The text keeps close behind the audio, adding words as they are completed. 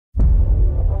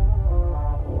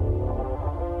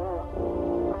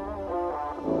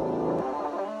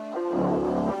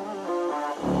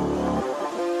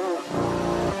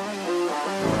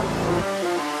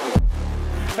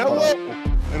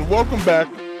welcome back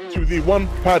to the one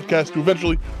podcast to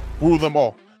eventually rule them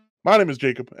all. My name is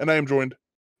Jacob, and I am joined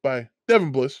by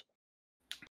Devin Bliss.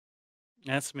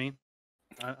 That's me.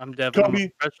 I'm Devin. Cody. I'm a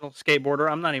professional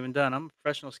skateboarder. I'm not even done. I'm a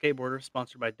professional skateboarder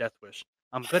sponsored by Death Wish.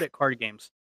 I'm good at card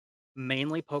games,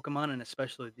 mainly Pokemon and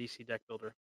especially DC Deck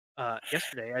Builder.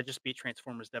 Yesterday, I just beat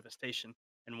Transformers Devastation,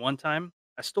 and one time,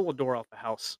 I stole a door off a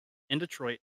house in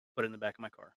Detroit, put it in the back of my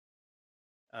car.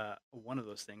 One of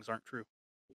those things aren't true.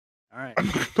 All right.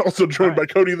 Also joined by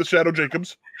Cody the Shadow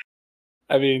Jacobs.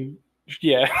 I mean,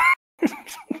 yeah.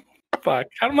 Fuck.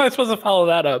 How am I supposed to follow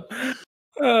that up?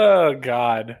 Oh,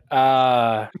 God.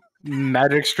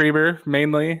 Magic streamer,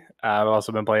 mainly. I've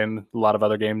also been playing a lot of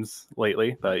other games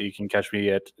lately, but you can catch me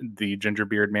at the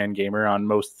Gingerbeard Man Gamer on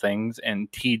most things and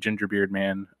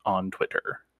TGingerbeardman on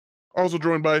Twitter. Also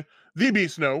joined by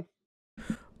TheBsnow.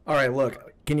 All right,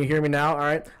 look. Can you hear me now? All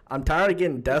right. I'm tired of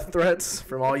getting death threats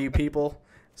from all you people.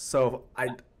 So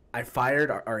I fired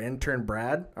our intern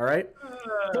Brad. All right,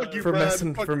 for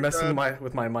messing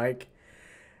with my mic.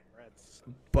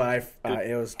 But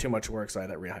it was too much work, so I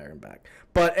had to rehire him back.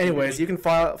 But anyways, you can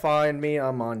find me.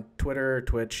 I'm on Twitter,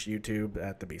 Twitch, YouTube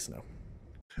at TheBsnow.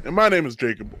 And my name is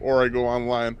Jacob, or I go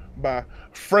online by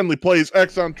Friendly Plays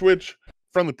X on Twitch,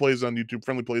 Friendly Plays on YouTube,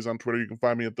 Friendly Plays on Twitter. You can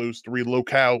find me at those three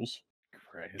locales.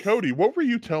 Christ. Cody, what were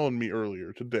you telling me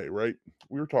earlier today, right?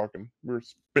 We were talking. We were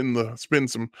shooting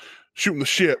the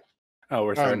shit. Oh,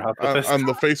 we're starting off with this on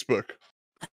the Facebook.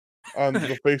 On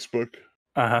the Facebook.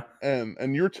 Uh-huh.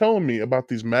 And you're telling me about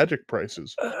these Magic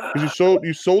prices. Because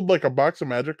you sold like a box of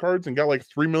Magic cards and got like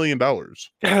 $3 million.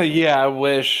 Yeah, I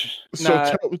wish.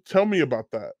 So tell me about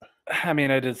that. I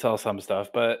mean, I did sell some stuff,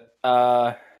 but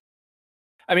I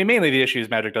mean, mainly the issue is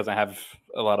Magic doesn't have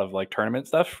a lot of like tournament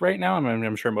stuff right now. I mean,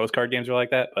 I'm sure most card games are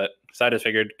like that, but so I just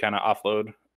figured kind of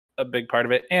offload a big part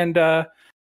of it. And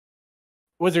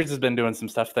Wizards has been doing some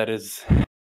stuff that is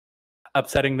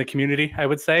upsetting the community, I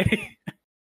would say.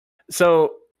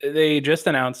 So they just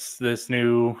announced this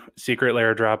new secret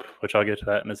lair drop, which I'll get to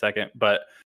that in a second, but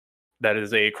that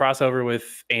is a crossover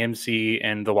with AMC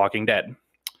and The Walking Dead.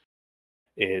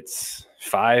 It's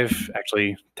 5,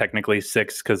 actually technically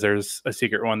 6, because there's a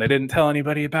secret one they didn't tell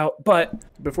anybody about. But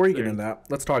before you get into that,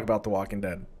 let's talk about The Walking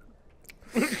Dead.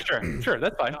 Sure,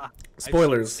 that's fine.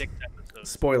 Spoilers.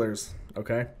 Spoilers,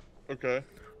 okay? Okay.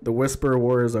 The Whisper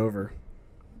War is over.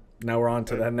 Now we're on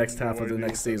to the next half of the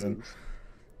next season.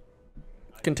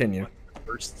 Continue.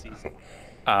 First season.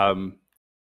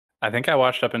 I think I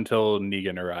watched up until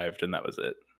Negan arrived, and that was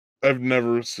it. I've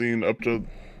never seen up to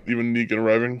even Negan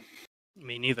arriving.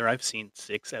 Me neither. I've seen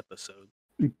 6 episodes.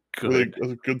 Good. Were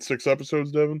they good 6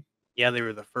 episodes, Devin? Yeah, they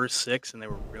were the first 6, and they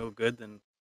were real good. Then,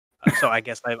 so I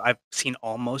guess I've seen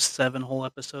almost 7 whole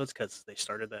episodes because they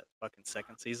started that fucking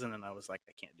second season, and I was like,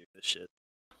 I can't do this shit.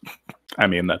 I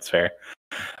mean, that's fair.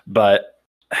 But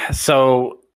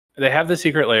so they have the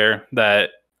secret lair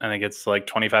that I think it's like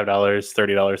 $25,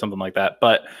 $30, something like that.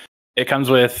 But it comes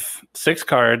with 6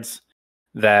 cards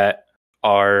that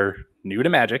are new to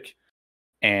Magic,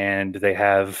 and they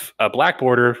have a black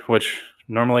border, which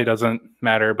normally doesn't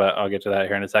matter, but I'll get to that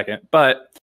here in a second.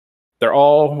 But they're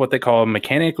all what they call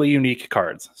mechanically unique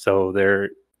cards. So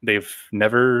they've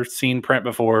never seen print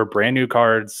before, brand new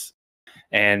cards.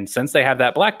 And since they have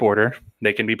that black border,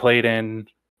 they can be played in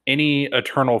any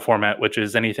Eternal format, which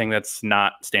is anything that's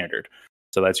not standard.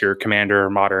 So that's your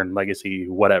Commander, Modern, Legacy,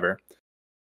 whatever.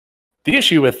 The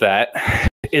issue with that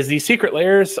is these secret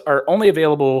lairs are only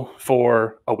available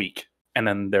for a week, and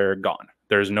then they're gone.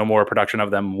 There's no more production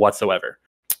of them whatsoever.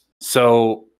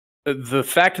 So the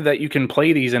fact that you can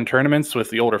play these in tournaments with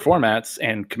the older formats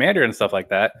and Commander and stuff like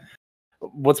that,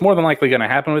 what's more than likely going to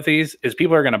happen with these is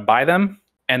people are going to buy them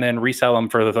and then resell them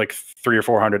for like $300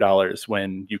 or $400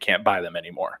 when you can't buy them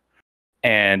anymore.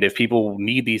 And if people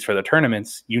need these for the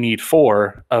tournaments, you need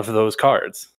 4 of those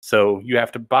cards. So you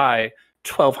have to buy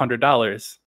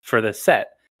 $1,200 for the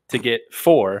set to get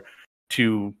 4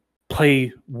 to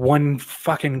play one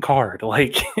fucking card.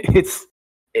 Like it's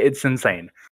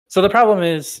insane. So the problem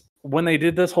is when they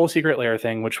did this whole secret lair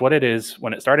thing, which what it is,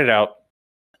 when it started out,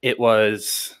 it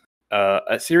was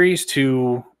a series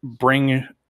to bring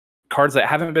cards that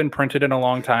haven't been printed in a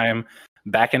long time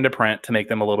back into print to make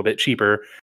them a little bit cheaper,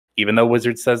 even though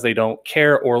Wizards says they don't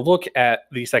care or look at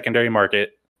the secondary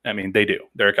market. I mean, they do.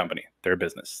 They're a company. They're a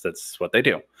business. That's what they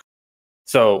do.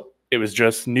 So it was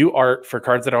just new art for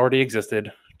cards that already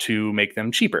existed to make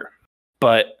them cheaper.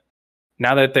 But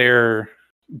now that they're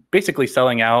basically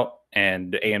selling out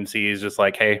and AMC is just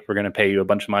like, hey, we're going to pay you a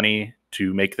bunch of money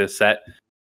to make this set,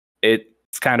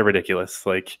 it's kind of ridiculous.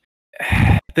 Like,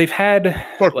 they've had...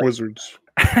 Fuck Wizards.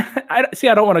 I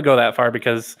don't want to go that far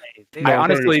because I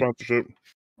honestly,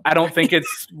 I don't think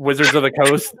it's Wizards of the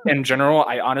Coast in general.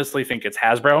 I honestly think it's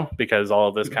Hasbro because all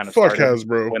of this kind of started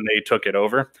Hasbro when they took it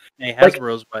over. Hey,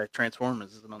 Hasbro's by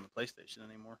Transformers isn't on the PlayStation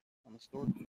anymore on the store.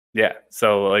 Yeah,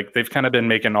 so like they've kind of been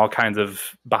making all kinds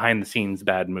of behind the scenes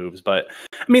bad moves, but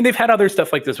I mean they've had other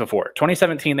stuff like this before.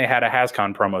 2017 they had a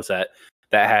HasCon promo set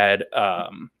that had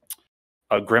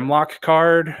a Grimlock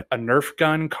card, a Nerf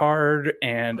gun card,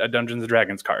 and a Dungeons and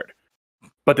Dragons card.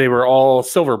 But they were all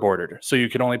silver bordered, so you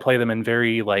could only play them in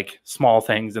very like small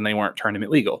things, and they weren't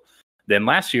tournament legal. Then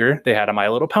last year they had a My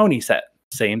Little Pony set,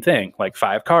 same thing, like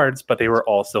 5 cards, but they were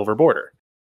all silver border,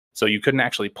 so you couldn't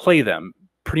actually play them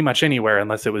pretty much anywhere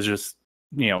unless it was just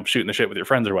shooting the shit with your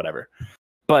friends or whatever.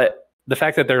 But the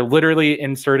fact that they're literally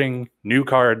inserting new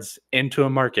cards into a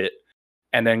market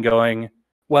and then going,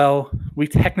 well, we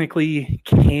technically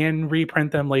can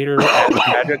reprint them later as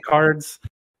Magic cards,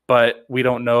 but we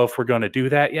don't know if we're going to do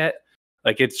that yet.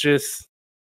 Like, it's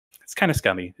kind of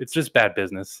scummy. It's just bad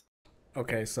business.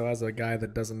 Okay, so as a guy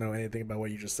that doesn't know anything about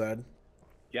what you just said,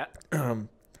 yeah,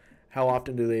 how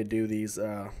often do they do these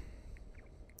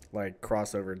like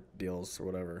crossover deals or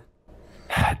whatever?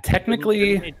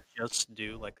 Technically, they just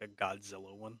do like a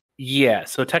Godzilla one. Yeah,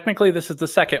 so technically this is the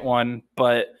second one,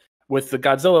 but with the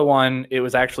Godzilla one, it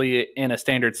was actually in a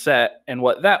standard set, and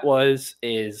what that was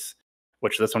is,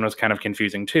 which this one was kind of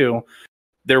confusing too,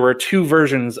 there were 2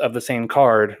 versions of the same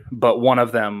card, but one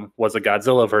of them was a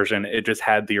Godzilla version. It just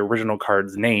had the original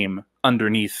card's name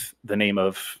underneath the name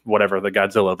of whatever the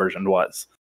Godzilla version was,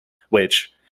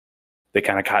 which they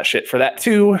kind of caught shit for that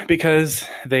too, because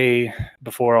they,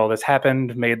 before all this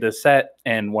happened, made this set,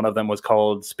 and one of them was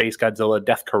called Space Godzilla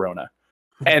Death Corona.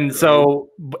 And so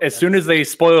as soon as they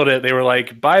spoiled it, they were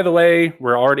like, by the way,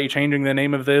 we're already changing the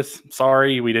name of this.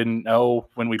 Sorry, we didn't know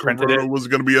when we printed it. Was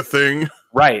going to be a thing.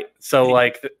 Right. So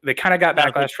like they kind of got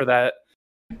backlash for that.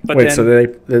 But wait, so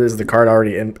is the card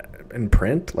already in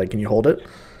print? Like, can you hold it?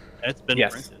 It's been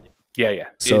printed. Yeah.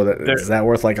 So is that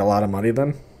worth like a lot of money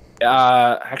then?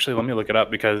 Actually, let me look it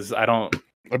up because I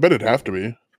bet it'd have to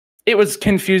be. It was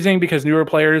confusing because newer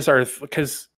players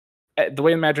because the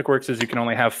way Magic works is you can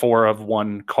only have 4 of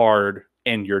one card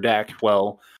in your deck.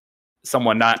 Well,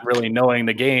 someone not really knowing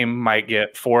the game might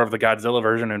get 4 of the Godzilla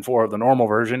version and 4 of the normal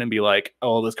version and be like,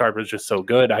 oh, this card was just so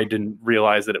good, I didn't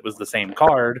realize that it was the same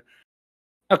card.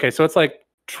 Okay, so it's like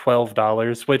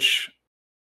 $12, which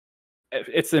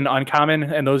it's an uncommon,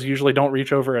 and those usually don't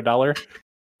reach over $1.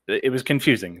 It was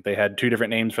confusing. They had 2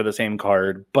 different names for the same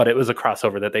card, but it was a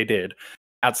crossover that they did.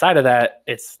 Outside of that,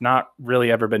 it's not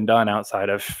really ever been done outside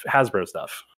of Hasbro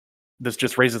stuff. This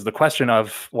just raises the question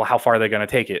of, well, how far are they going to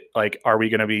take it? Like, are we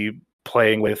going to be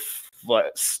playing with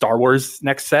Star Wars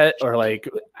next set? Or like,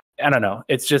 I don't know.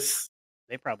 It's just...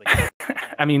 They probably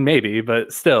I mean, maybe,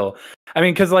 but still. I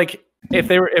mean, because like,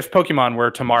 if Pokemon were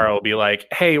tomorrow, be like,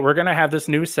 hey, we're going to have this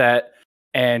new set,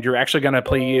 and you're actually going to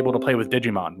be able to play with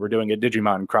Digimon. We're doing a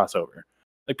Digimon crossover.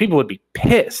 Like, people would be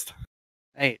pissed.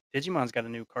 Hey, Digimon's got a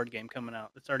new card game coming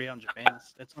out. It's already out in Japan.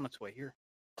 It's on its way here.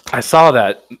 I saw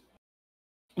that,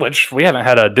 which we haven't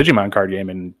had a Digimon card game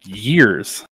in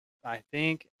years. I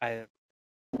think I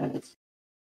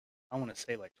want to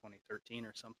say like 2013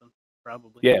 or something,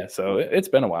 probably. Yeah, so it's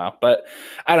been a while, but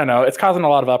I don't know. It's causing a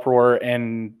lot of uproar,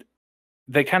 and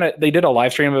they did a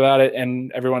live stream about it,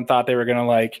 and everyone thought they were gonna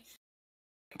like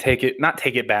not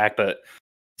take it back, but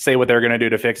say what they're gonna do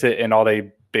to fix it, and all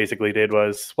they basically did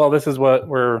was, well, this is what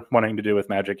we're wanting to do with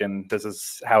Magic, and this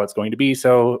is how it's going to be,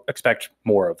 so expect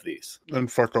more of these.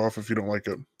 And fuck off if you don't like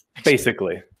it.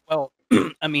 Basically. Well,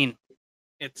 I mean,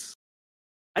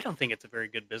 I don't think it's a very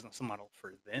good business model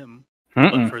for them,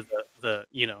 but for the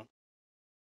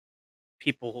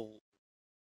people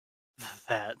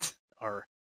that are,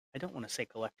 I don't want to say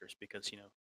collectors because,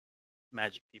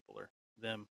 Magic people are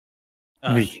them.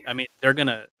 I mean, they're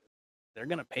gonna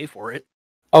pay for it.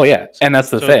 Oh yeah, and that's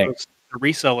the thing. The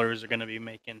resellers are gonna be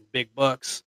making big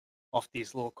bucks off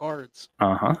these little cards.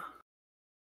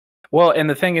 Well, and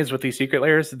the thing is with these secret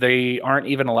layers, they aren't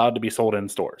even allowed to be sold in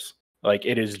stores. Like,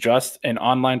 it is just an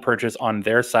online purchase on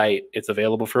their site. It's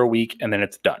available for a week, and then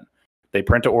it's done. They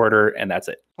print to order, and that's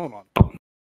it. Hold on.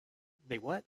 They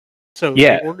what? So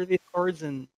yeah, they order these cards,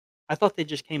 and I thought they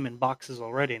just came in boxes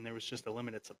already, and there was just a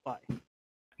limited supply.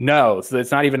 No, so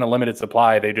it's not even a limited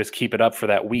supply. They just keep it up for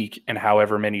that week, and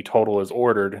however many total is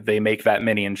ordered, they make that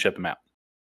many and ship them out.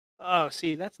 Oh,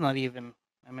 see, that's not even...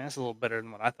 I mean, that's a little better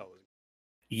than what I thought was.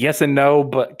 Yes and no,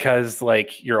 but because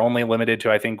like you're only limited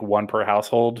to, I think, 1 per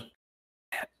household.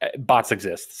 bots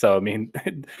exist. So, I mean,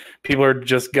 people are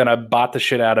just going to bot the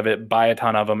shit out of it, buy a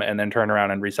ton of them, and then turn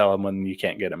around and resell them when you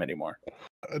can't get them anymore.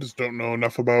 I just don't know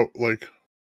enough about like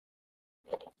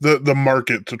the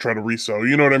market to try to resell.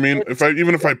 You know what I mean?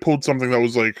 Even if I pulled something that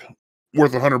was like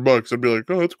worth $100, I'd be like,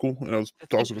 oh, that's cool, and I was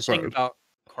toss it The thing aside. about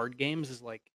card games is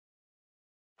like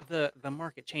the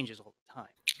market changes all the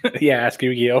time. Yeah, ask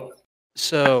Yu-Gi-Oh.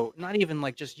 So not even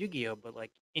like just Yu-Gi-Oh, but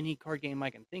like any card game I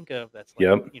can think of that's like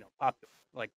Yep. popular,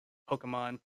 like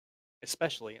Pokemon,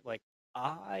 especially. Like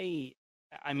I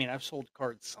mean I've sold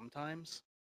cards sometimes.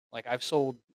 Like I've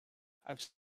sold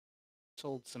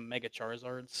some Mega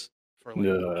Charizards for like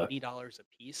 $80 a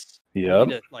piece. Yep.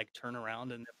 Only to like turn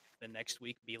around and the next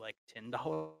week be like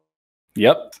 $10.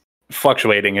 Yep.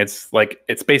 Fluctuating. It's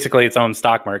basically its own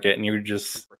stock market, and you're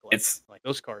just it's like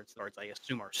those cards I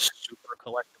assume are super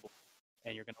collectible,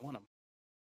 and you're gonna want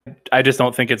them. I just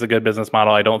don't think it's a good business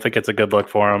model. I don't think it's a good look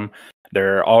for them.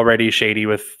 They're already shady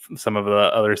with some of the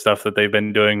other stuff that they've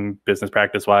been doing business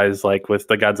practice wise, like with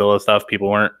the Godzilla stuff. People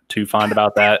weren't too fond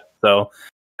about that. So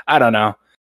I don't know.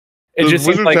 It Does just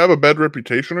seems Wizards like have a bad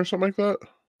reputation or something like that?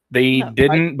 they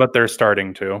didn't, but they're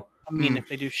starting to. I mean, if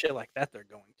they do shit like that, they're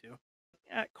going to.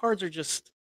 Yeah, cards are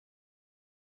just.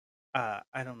 I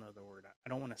don't know the word. I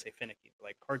don't want to say finicky, but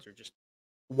like cards are just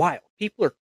wild. People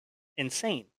are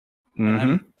insane.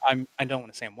 Mm-hmm. I don't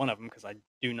want to say I'm one of them because I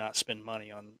do not spend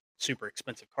money on super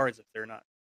expensive cards if they're not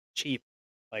cheap.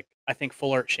 Like I think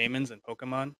full art shamans and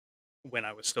Pokemon, when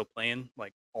I was still playing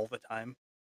like all the time,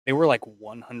 they were like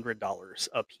 $100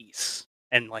 a piece,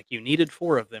 and like you needed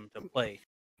 4 of them to play.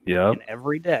 Yep. In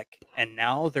every deck, and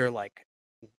now they're like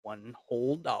 $1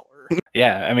 whole.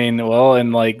 Yeah, I mean, well,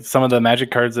 and like some of the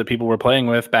Magic cards that people were playing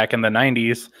with back in the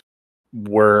 90s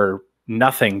were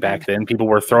nothing back then. People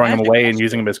were throwing them away and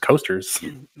using them as coasters.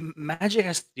 Magic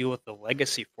has to deal with the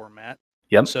legacy format.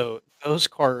 Yep. So those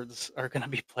cards are going to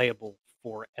be playable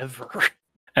forever.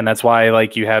 And that's why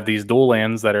like you have these dual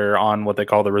lands that are on what they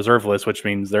call the reserve list, which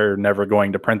means they're never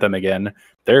going to print them again.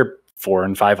 They're $400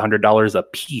 and $500 a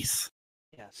piece.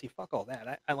 Yeah, see, fuck all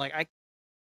that.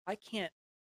 I can't.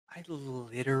 I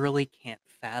literally can't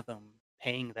fathom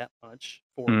paying that much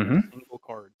for a single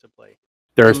card to play.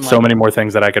 There are so many more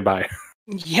things that I could buy.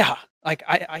 Yeah, like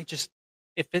I just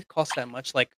if it costs that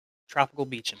much, like Tropical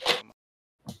Beach and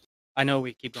Pokemon. I know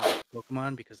we keep going with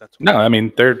Pokemon because that's what I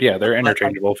mean they're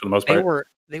interchangeable for the most part.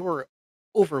 They were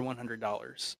over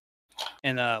 $100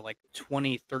 in like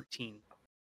 2013.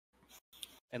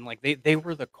 And like they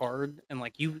were the card, and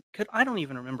like you could, I don't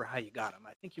even remember how you got them.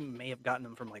 I think you may have gotten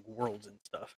them from like Worlds and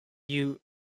stuff.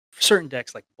 Certain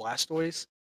decks like Blastoise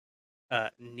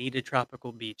needed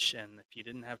Tropical Beach, and if you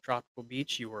didn't have Tropical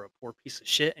Beach, you were a poor piece of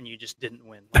shit, and you just didn't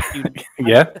win. Like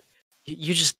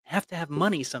you just have to have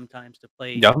money sometimes to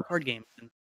play card games, and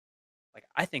like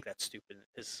I think that's stupid.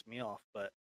 It pisses me off, but.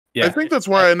 Yeah. I think that's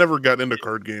why I never got into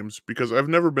card games, because I've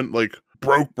never been like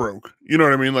broke. You know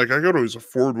what I mean? Like I could always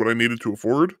afford what I needed to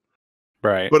afford.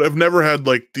 Right. But I've never had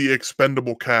like the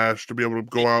expendable cash to be able to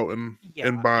go out and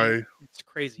buy it's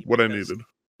crazy what I needed.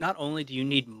 Not only do you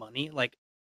need money, like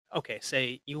okay,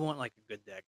 say you want like a good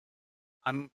deck.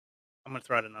 I'm gonna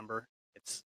throw out a number.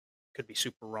 It's could be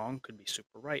super wrong, could be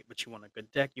super right, but you want a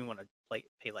good deck, you want to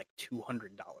pay like $200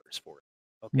 for it.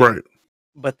 Okay? Right.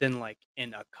 But then like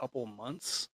in a couple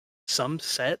months, some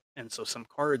set, and so some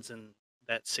cards in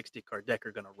that 60 card deck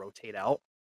are going to rotate out.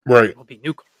 Right. There will be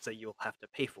new cards that you'll have to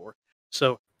pay for.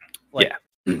 So, like,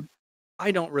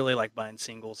 I don't really like buying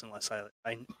singles unless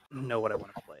I know what I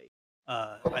want to play.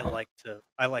 I like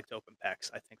to open packs.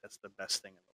 I think that's the best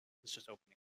thing. It's just opening.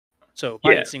 So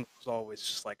buying singles is always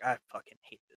just like I fucking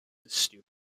hate this. It's stupid.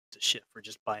 It's shit for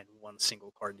just buying one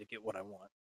single card to get what I want.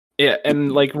 Yeah,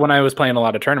 and like when I was playing a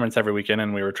lot of tournaments every weekend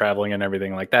and we were traveling and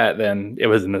everything like that, then it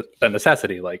was a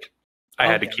necessity. Like I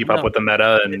had to keep up with the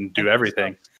meta and do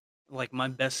everything. Like my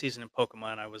best season in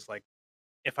Pokemon, I was like,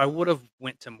 if I would have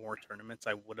went to more tournaments,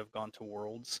 I would have gone to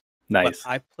Worlds. Nice.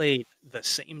 But I played the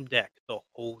same deck the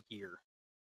whole year.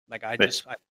 Like I just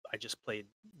played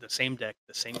the same deck,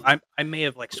 the same. I may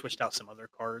have like switched out some other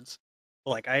cards,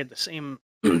 but like I had the same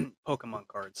Pokemon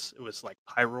cards. It was like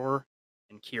Pyroar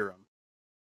and Kyurem.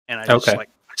 And I just I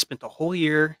spent the whole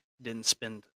year, didn't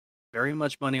spend very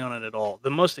much money on it at all. The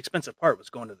most expensive part was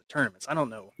going to the tournaments. I don't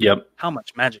know how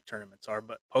much Magic tournaments are,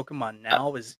 but Pokemon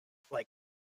now is like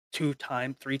 3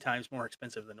 times more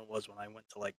expensive than it was when I went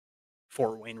to like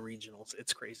Fort Wayne regionals.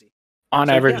 It's crazy. On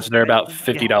average, they're about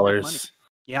 $50.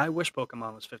 Yeah, I wish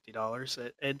Pokemon was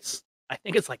 $50. I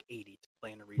think it's like $80 to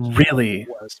play in a region. Really? It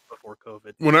was before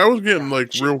COVID. When I was getting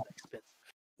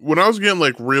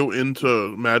real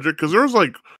into Magic, because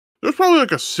there's probably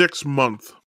like a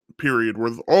 6-month period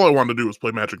where all I wanted to do was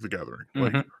play Magic the Gathering.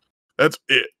 Like Mhm. that's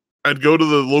it. I'd go to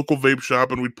the local vape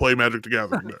shop and we'd play Magic the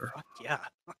Gathering there. Fuck yeah.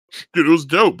 Dude, it was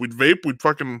dope. We'd vape. We'd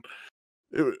fucking.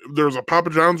 There was a Papa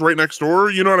John's right next door.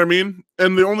 You know what I mean?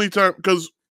 And the only time,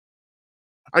 because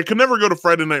I could never go to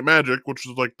Friday Night Magic, which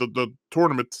is like the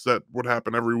tournaments that would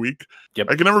happen every week. Yep.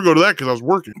 I could never go to that because I was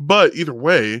working. But either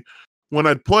way, when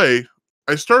I'd play,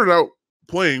 I started out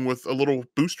playing with a little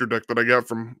booster deck that I got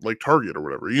from like Target or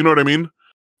whatever. You know what I mean?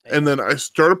 And then I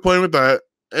started playing with that,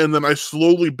 and then I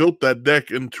slowly built that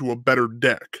deck into a better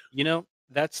deck. You know,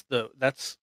 that's the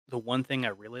one thing I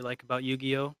really like about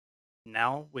Yu-Gi-Oh!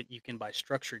 Now, you can buy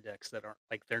structure decks that aren't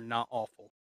like they're not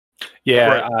awful.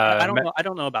 Yeah, I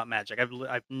don't know about Magic.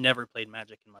 I've never played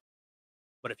Magic in my.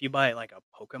 But if you buy like a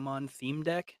Pokemon theme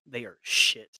deck, they are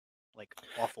shit, like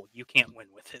awful. You can't win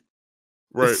with it.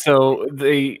 Right. So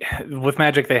with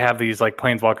Magic, they have these like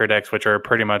Planeswalker decks, which are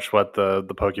pretty much what the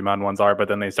Pokemon ones are. But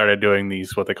then they started doing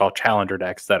these what they call Challenger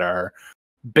decks that are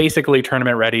basically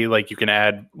tournament ready. Like you can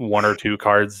add 1 or 2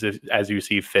 cards as you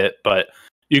see fit, but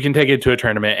you can take it to a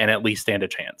tournament and at least stand a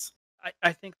chance.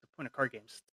 I think the point of card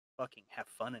games is to fucking have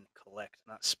fun and collect,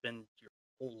 not spend your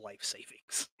whole life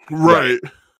savings. Right.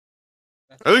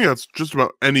 I think that's just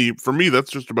about any. For me,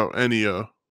 that's just about any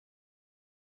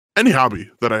hobby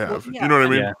that I have. Well, yeah, You know what I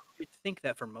mean? Yeah. You'd think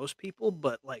that for most people,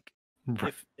 but like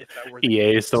if that were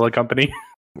EA is still a company.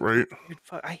 Right. Dude,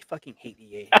 I fucking hate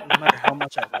EA. No matter how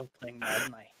much I love playing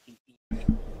Madden, I hate EA.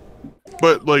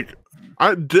 But like,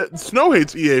 Snow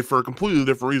hates EA for a completely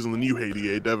different reason than you hate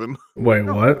EA, Devin. Wait,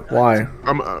 what? Why?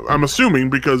 I'm assuming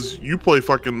because you play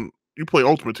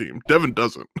Ultimate Team. Devin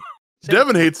doesn't.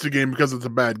 Devin hates the game because it's a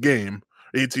bad game.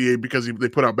 Hates EA because they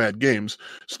put out bad games.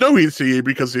 Snow hates EA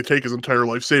because they take his entire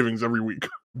life savings every week.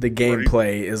 The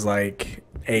gameplay is like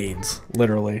AIDS,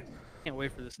 literally. Can't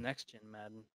wait for this next gen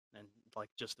Madden and like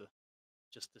just to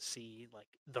see like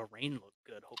the rain look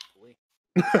good. Hopefully.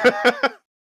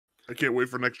 I can't wait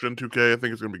for next gen 2K. I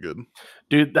think it's gonna be good.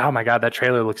 Dude, oh my god, that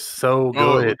trailer looks so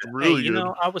Oh, it good. looks really you good.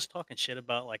 know, I was talking shit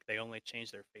about like they only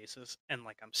changed their faces, and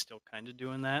like I'm still kind of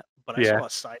doing that. But I Yeah. saw a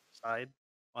side to side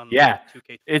on Yeah,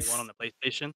 2K21 it's on the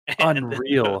PlayStation, and then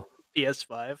unreal. the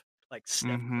PS5, like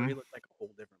Steph Mhm. Curry looked like a whole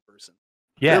different person.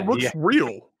 Yeah, It looks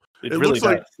real. It It really looks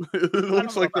like does. it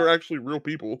looks know like they're about- actually real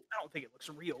people. I don't think it looks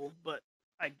real, but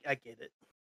I get it.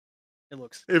 It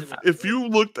looks. If you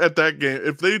looked at that game,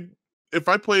 if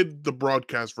I played the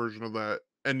broadcast version of that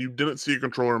and you didn't see a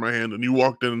controller in my hand and you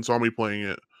walked in and saw me playing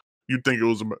it, you'd think it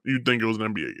was an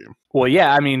NBA game. Well,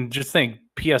 yeah, I mean, just think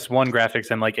PS1 graphics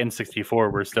and like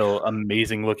N64 were still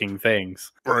amazing looking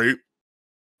things. Right.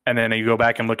 And then you go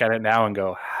back and look at it now and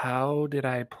go, how did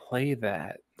I play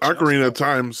that? Ocarina of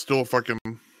Time's still a fucking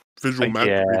visual Like,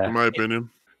 masterpiece, yeah. in my opinion.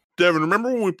 Devin,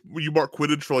 remember when you bought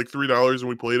Quidditch for like $3 and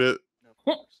we played it?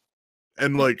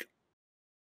 And like,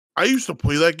 I used to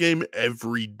play that game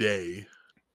every day.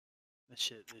 This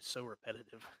shit is so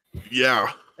repetitive,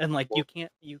 Yeah. and like you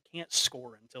can't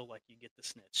score until like you get the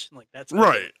snitch. Like that's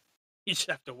Right. You just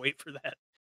have to wait for that.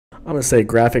 I'm gonna say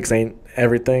graphics ain't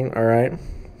everything, alright?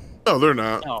 No, they're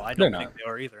not. No, I They're don't think not. they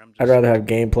are either. I'm just I'd rather have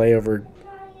gameplay over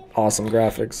awesome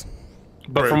graphics.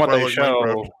 But Right, from what probably they like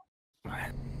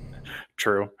show,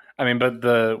 true. I mean,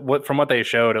 but from what they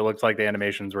showed, it looks like the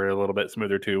animations were a little bit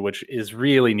smoother too, which is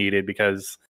really needed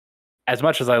because as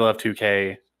much as I love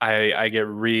 2K, I get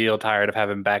real tired of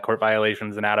having backcourt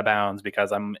violations and out of bounds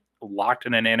because I'm locked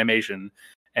in an animation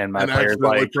and my And player's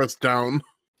accidentally like, press down.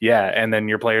 yeah, and then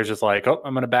your player's just like, oh,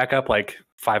 I'm gonna back up like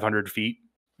 500 feet.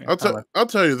 I'll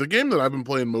tell you, the game that I've been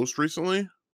playing most recently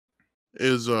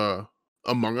is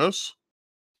Among Us.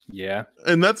 Yeah,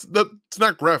 And that's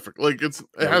not graphic. Like it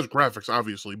has graphics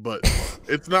obviously, but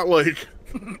it's not like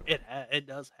it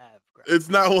does have. it's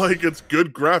not like it's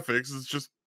good graphics. It's just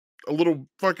a little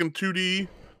fucking 2D,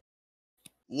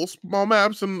 little small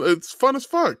maps, and it's fun as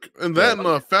fuck. And then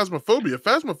Phasmophobia.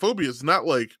 Phasmophobia is not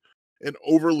like an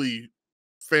overly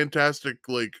fantastic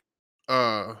like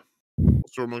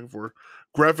what's what I'm looking for?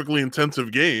 Graphically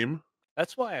intensive game.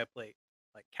 That's why I play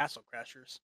like Castle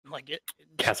Crashers. Like it's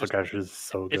Castle just- Crashers is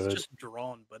so It's good. just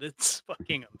drawn, but it's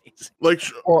fucking amazing. Like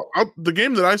the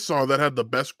game that I saw that had the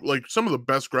best, like some of the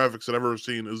best graphics that I've ever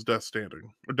seen is Death Stranding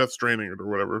or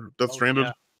whatever. Death Stranded.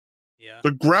 Yeah,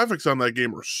 The graphics on that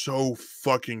game are so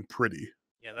fucking pretty,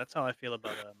 yeah. That's how I feel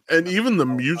about and even the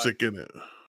music in it.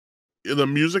 The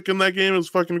music in that game is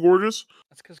fucking gorgeous.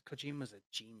 That's because Kojima's a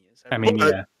genius. I mean,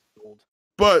 Everything yeah. is gold.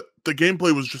 But the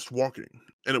gameplay was just walking,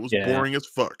 and it was Yeah. boring as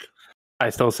fuck.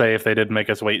 I still say if they did make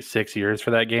us wait 6 years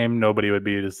for that game, nobody would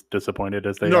be as disappointed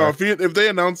as they No, are. if they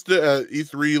announced it at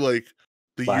E3 like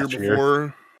the Last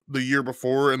year year.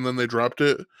 before, and then they dropped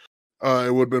it,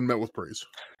 it would have been met with praise.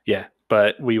 Yeah,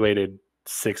 but we waited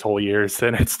 6 whole years,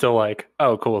 and it's still like,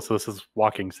 oh, cool. So this is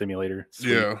walking simulator.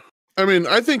 Sweet. Yeah. I mean,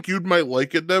 I think you might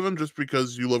like it, Devin, just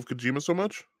because you love Kojima so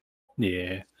much.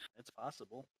 Yeah. It's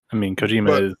possible. I mean,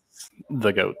 Kojima is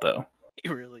the GOAT, though. He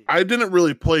really. I didn't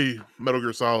really play Metal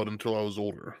Gear Solid until I was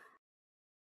older,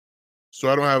 so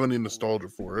I don't have any nostalgia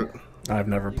for it. I've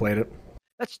never played it.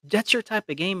 That's your type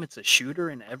of game. It's a shooter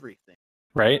and everything.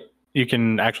 Right? You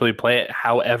can actually play it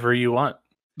however you want.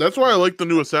 That's why I like the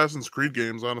new Assassin's Creed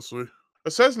games, honestly.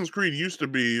 Assassin's Creed used to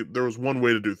be, there was one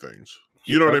way to do things.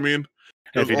 You know what I mean?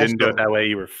 And if you didn't do it that way,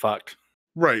 you were fucked.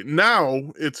 Right. Now,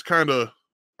 it's kind of,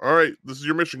 all right, this is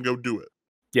your mission, go do it.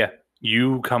 Yeah.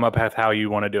 You come up with how you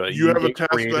want to do it. You have a get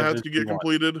task that creative has as to you get want.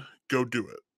 completed, go do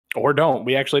it. Or don't.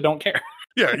 We actually don't care.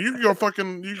 Yeah, you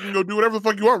can go do whatever the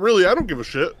fuck you want, really. I don't give a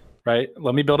shit. Right?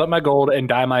 Let me build up my gold and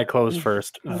dye my clothes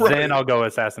first. Right. Then I'll go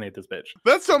assassinate this bitch.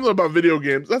 That's something about video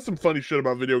games. That's some funny shit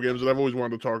about video games that I've always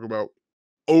wanted to talk about.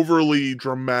 Overly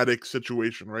dramatic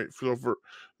situation, right? So for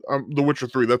The Witcher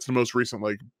 3, that's the most recent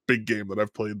like big game that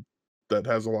I've played that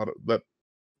has a lot of that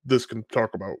this can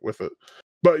talk about with it.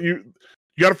 But you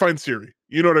got to find Ciri.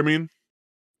 You know what I mean?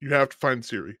 You have to find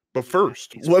Ciri. But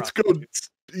first, let's go.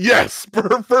 Yes,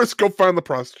 first go find the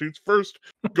prostitutes. First,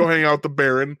 go hang out with the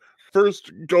Baron.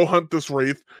 First, go hunt this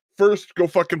Wraith. First, go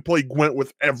fucking play Gwent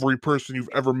with every person you've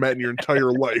ever met in your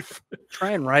entire life. Try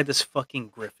and ride this fucking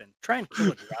griffin. Try and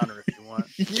kill a drowner if you want.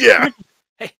 Yeah.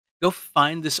 Hey, go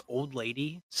find this old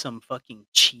lady some fucking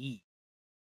cheese.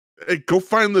 Hey, go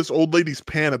find this old lady's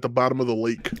pan at the bottom of the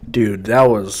lake. Dude, that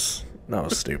was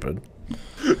stupid.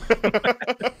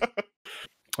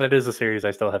 That is a series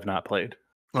I still have not played.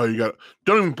 Oh, you got it.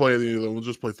 Don't even play any of them. We'll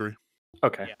just play 3.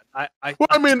 Okay. Yeah, Well,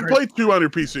 I mean, play 2 on your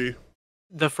PC.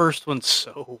 The first one's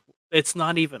it's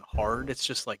not even hard. It's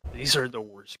just like, these are the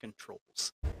worst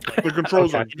controls. Like, The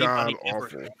controls are anybody god ever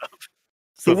awful. heard of.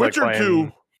 So The it's Witcher like 2,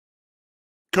 playing-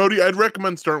 Cody, I'd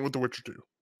recommend starting with The Witcher 2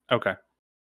 Okay.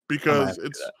 because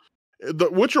The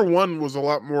Witcher 1 was a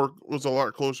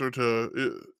lot closer to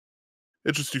it.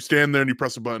 It's just you stand there and you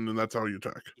press a button and that's how you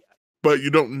attack. Yeah. But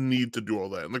you don't need to do all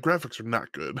that, and the graphics are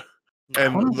not good, No.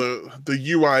 and the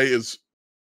UI is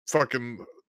fucking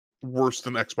worse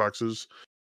than Xbox's,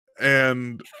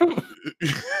 and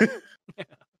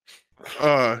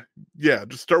yeah,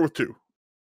 just start with 2.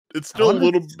 It's still a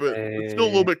little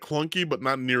bit clunky, but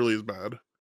not nearly as bad.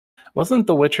 Wasn't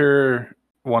The Witcher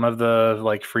one of the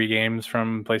like free games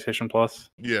from PlayStation Plus?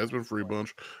 Yeah, it's been free a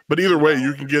bunch. But either way,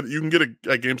 you can get it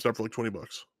at GameStop for like $20. Or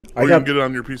I you got- can get it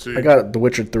on your PC. I got The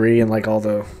Witcher 3 and like all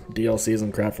the DLCs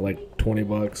and crap for like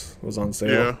 $20. It was on sale,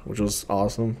 Yeah. which was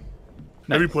awesome.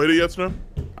 Have you played it yet, Snow?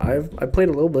 I played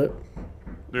a little bit.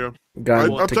 Yeah. Got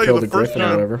I'll to tell you kill the the first griffin or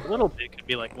time- whatever. A little bit could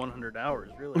be like 100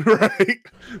 hours, really. Right.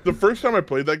 The first time I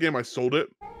played that game, I sold it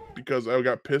because I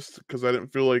got pissed because I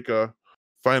didn't feel like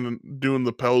doing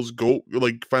the Pell's goat,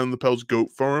 like finding the Pell's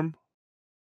goat farm.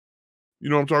 You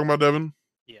know what I'm talking about, Devin?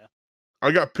 Yeah.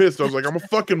 I got pissed. I was like, I'm a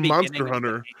fucking Beginning monster of the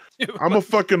hunter. game, too. I'm a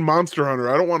fucking monster hunter.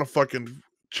 I don't want to fucking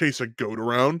chase a goat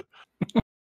around.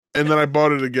 And then I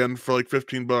bought it again for like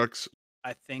 $15.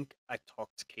 I think I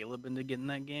talked Caleb into getting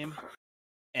that game,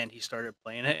 and he started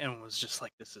playing it and was just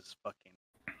like, "This is fucking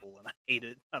cool," and I hate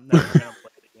it. I'm never gonna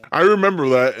play it again. I remember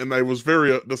that, and I was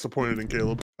very disappointed in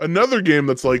Caleb. Another game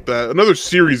that's like that, another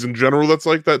series in general that's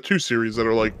like that, 2 series that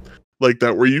are like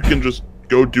that, where you can just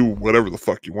go do whatever the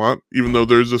fuck you want, even though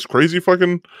there's this crazy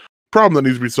fucking problem that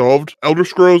needs to be solved. Elder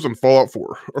Scrolls and Fallout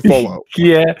 4, or Fallout.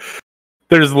 Yeah.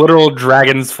 There's literal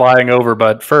dragons flying over,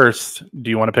 but first, do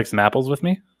you want to pick some apples with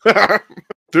me?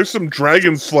 There's some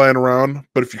dragons flying around,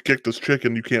 but if you kick this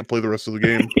chicken, you can't play the rest of the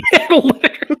game.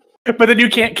 But then you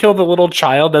can't kill the little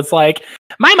child that's like,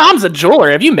 my mom's a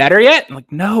jeweler. Have you met her yet? I'm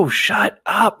like, no, shut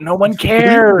up. No one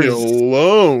cares. Leave me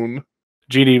alone.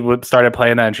 Jeannie started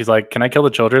playing that, and she's like, can I kill the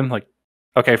children? Like,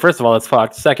 okay, first of all, it's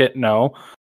fucked. Second, no.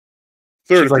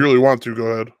 Third, She's if like- you really want to, go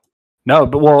ahead. No,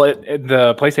 but well,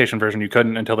 the PlayStation version, you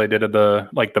couldn't until they did the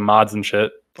mods and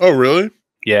shit. Oh, really?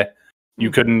 Yeah.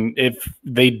 You couldn't, if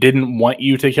they didn't want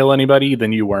you to kill anybody,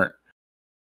 then you weren't.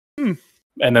 Hmm.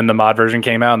 And then the mod version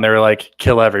came out and they were like,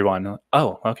 kill everyone.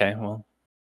 Oh, okay. Well,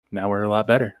 now we're a lot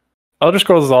better. Elder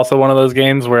Scrolls is also one of those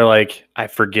games where like I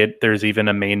forget there's even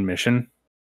a main mission.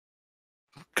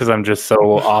 Because I'm just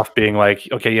so off being like,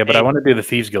 okay, yeah, but I want to do the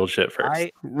Thieves Guild shit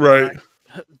first. Right.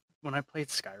 When I played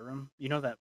Skyrim, you know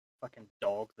that fucking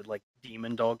dog, the like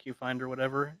demon dog you find or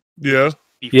whatever? Yeah.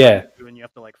 Yeah. And you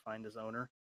have to like find his owner.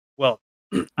 Well,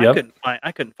 Yep.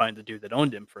 I couldn't find the dude that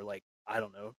owned him for like, I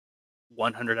don't know,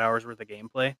 100 hours worth of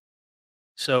gameplay.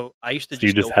 So I used to So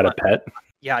you just go had a hunt- pet?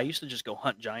 Yeah, I used to just go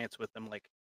hunt giants with them like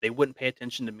they wouldn't pay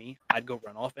attention to me. I'd go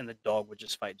run off, and the dog would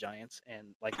just fight giants,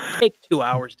 and like take 2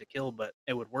 hours to kill, but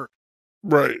it would work.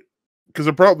 Right. Because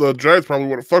the Giants probably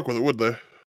wouldn't fuck with it, would they?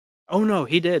 Oh no,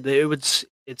 he did.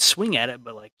 It'd swing at it,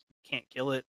 but like you can't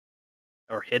kill it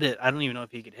or hit it. I don't even know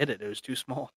if he could hit it. It was too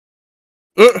small.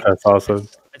 That's awesome.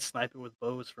 I'd snipe it with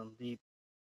bows from deep.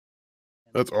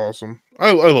 That's awesome.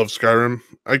 I love Skyrim.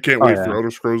 I can't wait yeah. for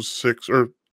Elder Scrolls 6 or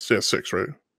 6, right?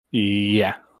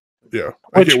 Yeah. Yeah.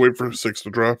 I can't wait for 6 to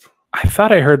drop. I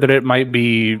thought I heard that it might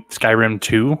be Skyrim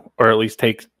 2, or at least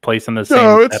take place in the same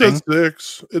No, it setting. said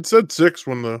 6. It said 6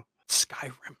 when the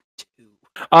Skyrim 2.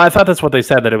 I thought that's what they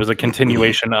said, that it was a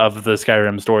continuation of the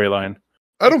Skyrim storyline.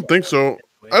 I don't think so.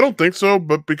 I don't think so,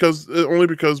 but only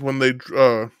because when they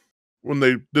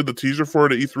did the teaser for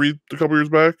it at E3 a couple years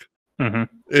back,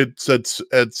 it said 6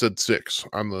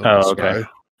 on the sky. Okay.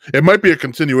 It might be a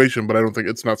continuation, but I don't think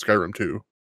it's not Skyrim 2.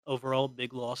 Overall,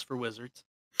 big loss for Wizards.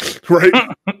 Right?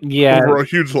 Yeah. Overall,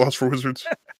 huge loss for Wizards.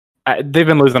 They've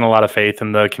been losing a lot of faith,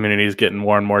 and the community is getting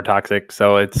more and more toxic,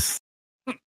 so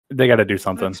they got to do Do you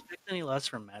something. expect any less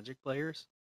from Magic players?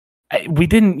 We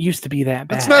didn't used to be that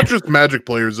bad. It's not just Magic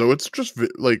players, though. It's just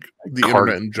like the Card-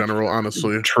 internet in general,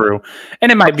 honestly. True,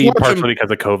 and it might be Watching- partially because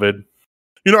of COVID.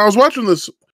 You know, I was watching this.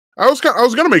 I was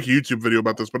going to make a YouTube video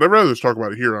about this, but I'd rather just talk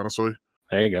about it here, honestly.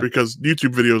 There you go. Because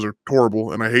YouTube videos are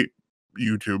horrible, and I hate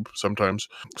YouTube sometimes.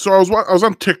 So I was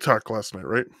on TikTok last night,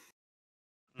 right?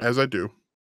 As I do.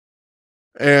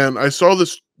 And I saw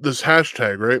this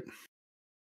hashtag, right?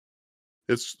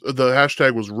 The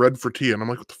hashtag was red for tea, and I'm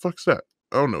like, what the fuck's that?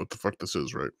 I don't know what the fuck this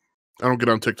is, right? I don't get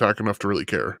on TikTok enough to really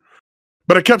care.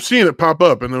 But I kept seeing it pop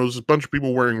up, and there was a bunch of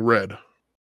people wearing red.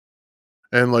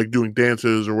 And like doing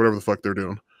dances or whatever the fuck they're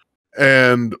doing.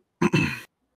 And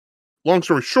long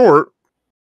story short,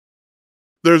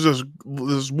 there's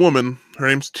this woman, her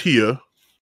name's Tia,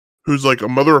 who's like a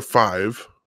mother of 5,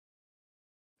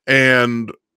 and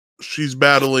she's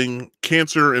battling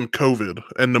cancer and COVID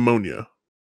and pneumonia.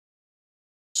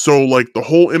 So like the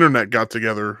whole internet got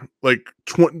together, like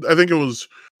I think it was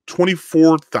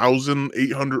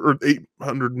 24,800 or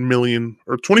 800 million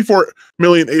or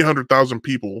 24,800,000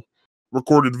 people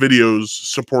recorded videos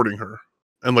supporting her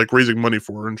and like raising money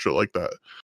for her and shit like that.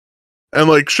 And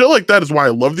like shit like that is why I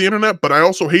love the internet, but I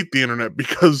also hate the internet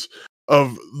because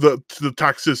of the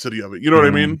toxicity of it. You know what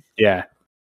I mean? Yeah.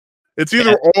 It's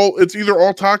either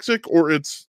all toxic or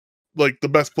it's like the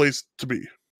best place to be.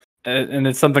 And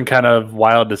it's something kind of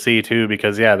wild to see too,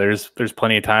 because there's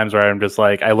plenty of times where I'm just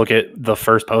like, I look at the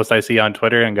first post I see on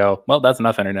Twitter and go, well, that's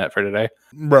enough internet for today.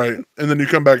 Right. And then you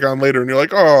come back on later and you're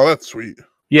like, oh, that's sweet.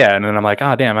 Yeah, and then I'm like,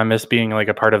 oh damn, I miss being like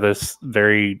a part of this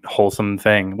very wholesome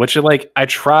thing. Which like I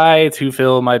try to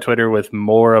fill my Twitter with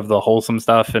more of the wholesome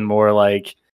stuff and more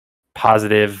like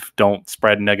positive, don't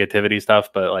spread negativity stuff,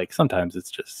 but like sometimes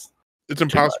it's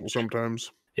impossible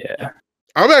sometimes. Yeah.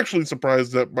 I'm actually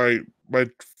surprised that my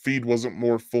feed wasn't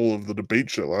more full of the debate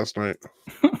shit last night.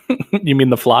 You mean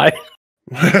The Fly?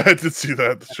 I did see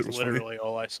that. That's shit was literally funny.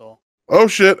 all I saw. Oh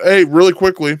shit. Hey, really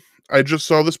quickly, I just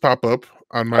saw this pop up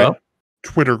on my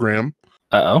Twittergram.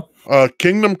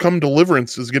 Kingdom Come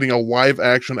Deliverance is getting a live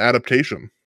action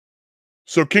adaptation.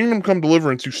 So Kingdom Come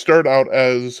Deliverance, you start out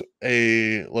as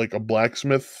a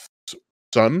blacksmith's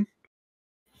son.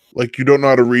 Like, you don't know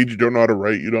how to read, you don't know how to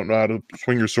write, you don't know how to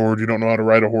swing your sword, you don't know how to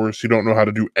ride a horse, you don't know how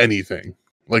to do anything.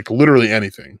 Like, literally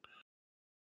anything.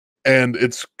 And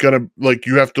it's gonna, like,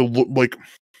 you have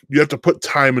to put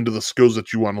time into the skills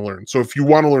that you want to learn. So if you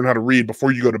want to learn how to read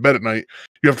before you go to bed at night,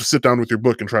 you have to sit down with your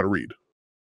book and try to read.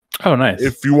 Oh, nice.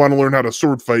 If you want to learn how to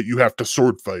sword fight, you have to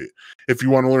sword fight. If you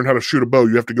want to learn how to shoot a bow,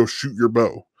 you have to go shoot your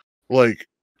bow. Like,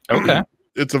 okay.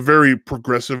 It's a very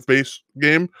progressive based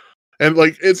game. And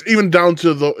like, it's even down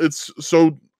to it's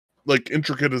so like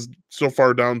intricate as so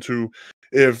far down to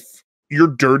if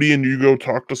you're dirty and you go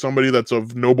talk to somebody that's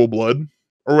of noble blood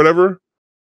or whatever,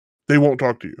 they won't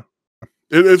talk to you.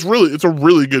 It's a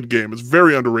really good game. It's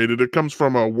very underrated. It comes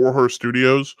from Warhorse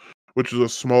Studios, which is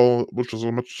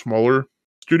a much smaller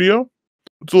studio.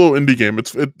 It's a little indie game.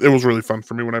 It was really fun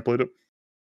for me when I played it.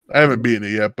 I haven't beaten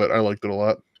it yet, but I liked it a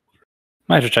lot.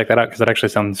 I have to check that out because that actually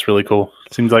sounds really cool.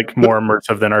 Seems like more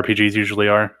immersive than RPGs usually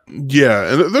are.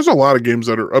 Yeah, and there's a lot of games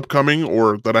that are upcoming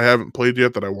or that I haven't played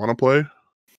yet that I want to play.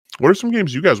 What are some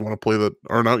games you guys want to play that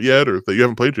aren't out yet or that you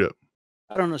haven't played yet?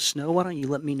 I don't know, Snow. Why don't you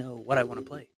let me know what I want to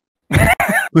play?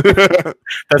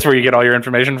 That's where you get all your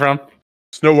information from?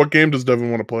 Snow, what game does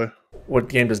Devin want to play? What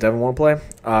game does Devin want to play?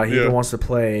 He either wants to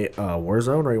play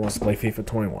Warzone or he wants to play FIFA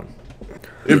 21.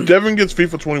 If Devin gets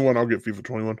FIFA 21, I'll get FIFA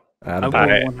 21.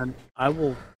 I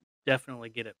will definitely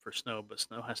get it for Snow, but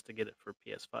Snow has to get it for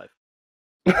PS5.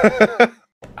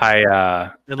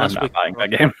 I'm Unless we not buying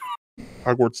that game.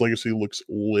 Hogwarts Legacy looks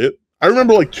lit. I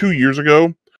remember like 2 years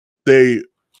ago, there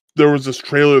was this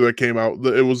trailer that came out.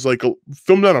 It was like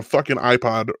filmed on a fucking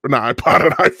iPod, or not iPod,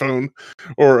 an iPhone,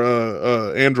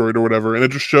 or Android or whatever, and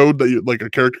it just showed that you, like a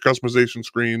character customization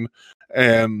screen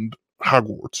and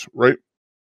Hogwarts, right?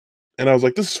 And I was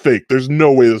like, this is fake. There's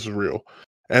no way this is real.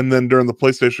 And then during the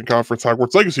PlayStation conference,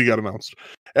 Hogwarts Legacy got announced,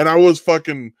 and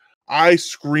I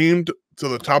screamed to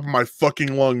the top of my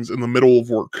fucking lungs in the middle of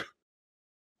work.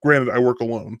 Granted, I work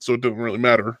alone, so it didn't really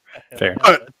matter. Fair.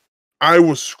 But I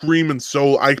was screaming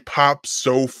I popped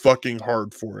so fucking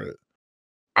hard for it.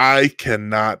 I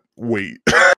cannot wait.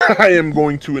 I am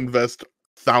going to invest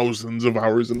thousands of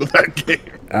hours into that game.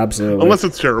 Absolutely. Unless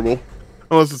it's terrible.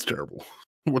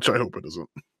 Which I hope it isn't.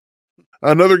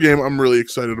 Another game I'm really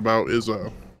excited about is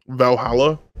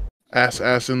Valhalla.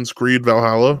 Assassin's Creed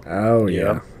Valhalla. Oh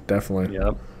yeah, definitely.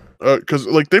 Yep. Because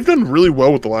like they've done really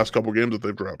well with the last couple games that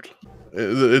they've dropped.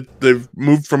 They've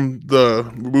moved from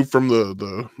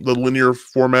the linear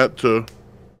format to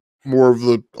more of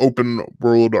the open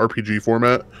world RPG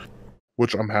format,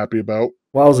 which I'm happy about.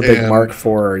 Well, it was a big mark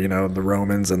for the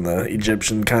Romans and the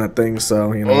Egyptian kind of thing.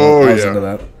 So I was into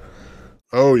that.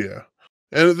 Oh yeah,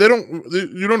 and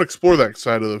you don't explore that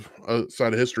side of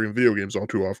history in video games all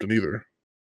too often either.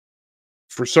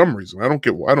 For some reason, I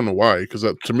don't know why. Because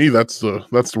to me, that's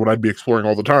what I'd be exploring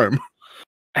all the time.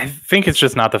 I think it's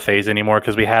just not the phase anymore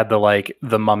because we had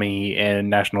the Mummy and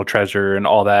National Treasure and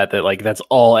all that like that's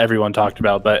all everyone talked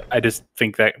about. But I just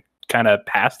think that kind of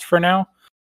passed for now.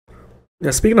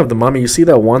 Yeah, speaking of the Mummy, you see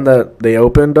that one that they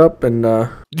opened up and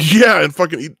yeah, and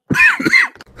fucking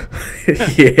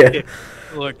yeah.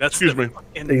 Look, that's excuse me.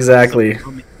 Exactly.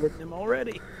 Him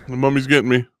already. The Mummy's getting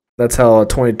me. That's how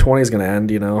 2020 is going to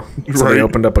end, So Right. they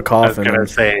opened up a coffin. I was going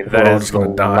to say, that is the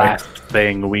last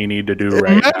thing we need to do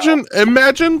right now.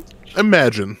 Imagine,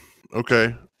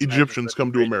 okay, Egyptians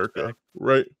come to America,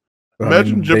 right?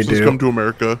 Imagine Egyptians come to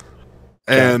America,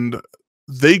 and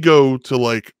they go to,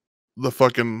 like, the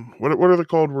fucking, what are they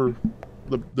called? Where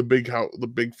the big house, the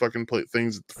big fucking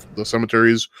things, the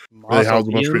cemeteries, where they house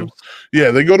a bunch of people. Yeah,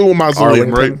 they go to a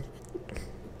mausoleum, Arlington. right?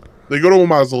 They go to a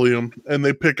mausoleum and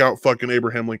they pick out fucking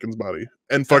Abraham Lincoln's body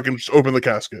and fucking just open the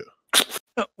casket.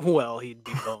 Well, he'd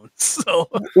be bones. So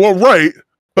well, right.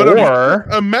 But or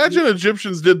imagine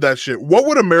Egyptians did that shit. What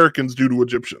would Americans do to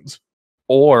Egyptians?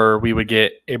 Or we would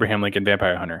get Abraham Lincoln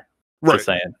Vampire Hunter. Right. Just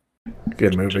saying.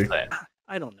 Good movie.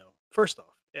 I don't know. First off,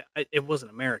 it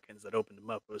wasn't Americans that opened him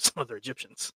up. It was some other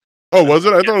Egyptians. Oh, was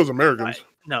it? I thought it was Americans.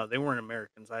 No, they weren't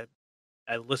Americans. I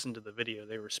listened to the video.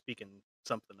 They were speaking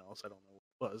something else. I don't know what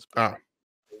it was. But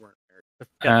they weren't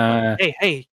Americans.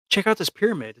 Hey, check out this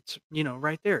pyramid. It's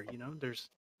right there. There's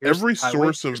every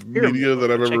source of media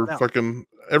that I've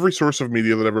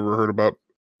ever heard about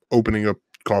opening up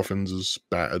coffins is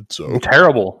bad. So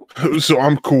terrible. So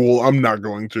I'm cool. I'm not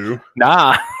going to.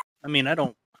 Nah. I mean, I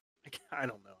don't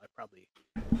know.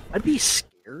 I'd be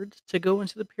scared to go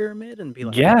into the pyramid and be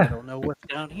like, I don't know what's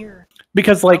down here.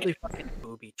 Because probably fucking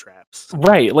booby traps.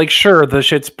 Right. Like, sure, the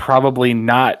shit's probably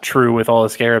not true with all the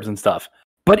scarabs and stuff.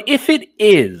 But if it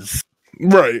is.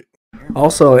 Right.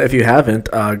 Also, if you haven't,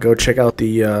 go check out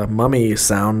the Mummy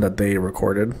sound that they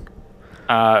recorded.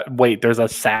 Wait, there's a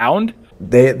sound?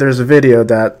 There's a video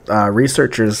that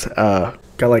researchers got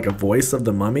like a voice of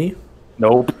the Mummy.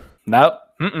 Nope.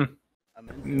 Mm-mm.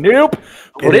 Nope.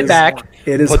 Put it back.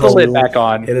 It is put the lid back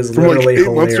on. It is from literally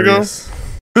like 8 hilarious.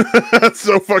 Months ago? That's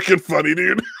so fucking funny,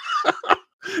 dude.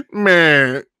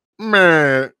 Man.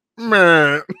 They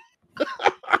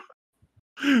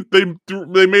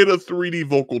made a 3D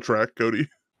vocal track, Cody.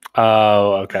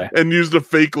 Oh, okay. And used a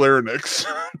fake larynx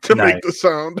to make the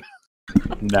sound.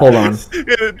 Nice. Hold on.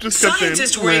 It just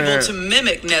Scientists were able to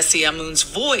mimic Nessie Amun's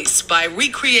voice by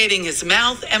recreating his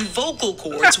mouth and vocal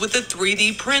cords with a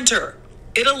 3D printer.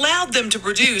 It allowed them to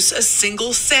produce a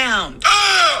single sound.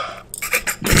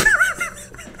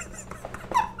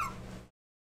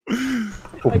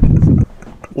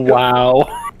 Wow.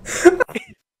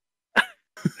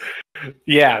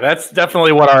 Yeah, that's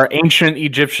definitely what our ancient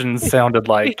Egyptians sounded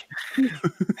like. He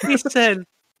said,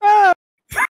 I'd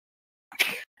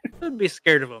be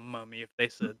scared of a mummy if they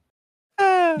said,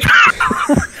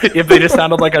 if they just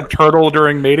sounded like a turtle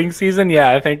during mating season,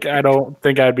 I don't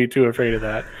think I'd be too afraid of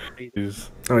that.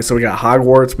 All right, so we got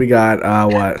Hogwarts, we got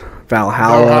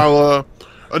Valhalla.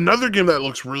 Another game that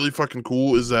looks really fucking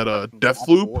cool is that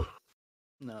Deathloop.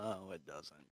 No, it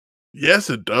doesn't. Yes,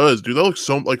 it does, dude. That looks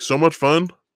so much fun.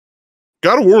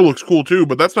 God of War looks cool too,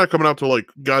 but that's not coming out till like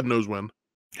God knows when.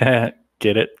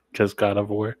 Get it? Because God of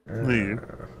War. Be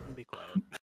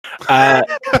quiet.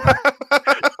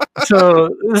 So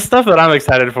the stuff that I'm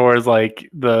excited for is like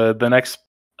the next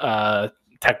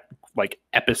tech like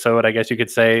episode, I guess you could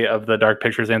say, of the Dark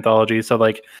Pictures anthology. So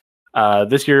like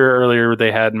this year earlier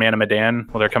they had Man of Medan.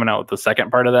 Well, they're coming out with the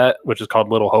second part of that, which is called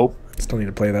Little Hope. Still need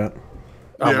to play that.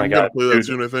 Oh yeah, my I'm god, gonna play that dude.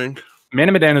 soon, I think. Man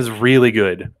of Medan is really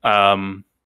good.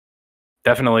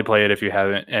 Definitely play it if you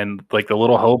haven't. And like the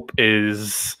Little Hope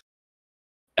is,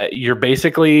 you're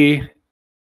basically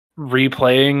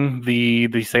replaying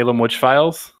the Salem witch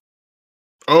files.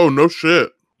 Oh no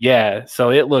shit. Yeah, so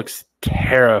it looks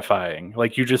terrifying.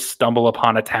 Like you just stumble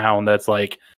upon a town that's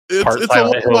like part It's a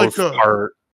Silent lot Hills, like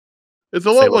part it's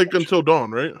a lot Salem like witch. Until Dawn,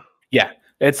 right? Yeah,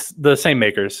 it's the same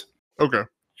makers. Okay.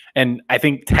 And I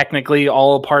think technically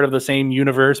all part of the same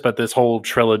universe, but this whole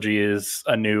trilogy is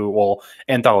a new,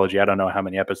 anthology. I don't know how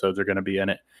many episodes are going to be in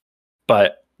it,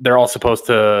 but they're all supposed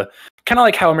to kind of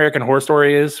like how American Horror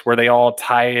Story is, where they all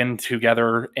tie in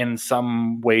together in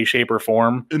some way, shape, or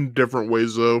form. In different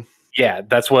ways, though. Yeah,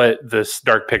 that's what this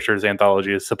Dark Pictures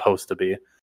anthology is supposed to be.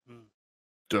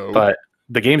 Dope. But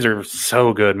the games are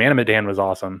so good. Man of Medan was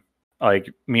awesome.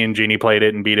 Like me and Jeannie played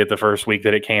it and beat it the first week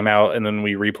that it came out, and then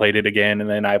we replayed it again, and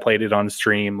then I played it on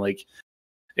stream. Like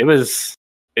it's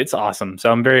awesome.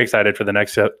 So I'm very excited for the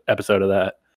next episode of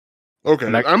that. Okay,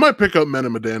 I might pick up Men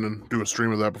of Medan and do a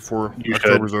stream of that before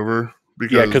October's over.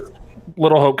 Because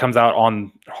Little Hope comes out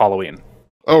on Halloween.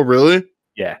 Oh, really?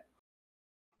 Yeah.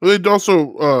 Well, they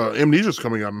also Amnesia's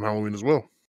coming out on Halloween as well.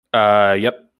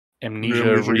 Yep.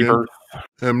 Amnesia Rebirth.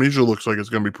 Amnesia looks like it's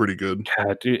gonna be pretty good.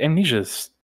 God, dude, Amnesia's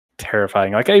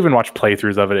terrifying. Like I even watched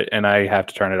playthroughs of it, and I have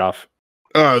to turn it off.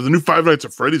 The new Five Nights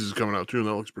at Freddy's is coming out too, and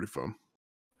that looks pretty fun.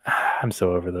 I'm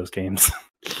so over those games.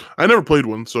 I never played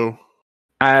one, so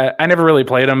I never really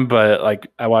played them, but like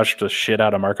I watched the shit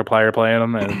out of Markiplier playing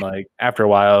them, and like after a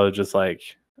while, it's just like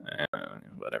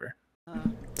whatever.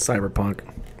 Cyberpunk.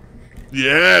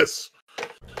 Yes.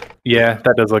 Yeah,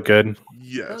 that does look good.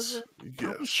 Yes.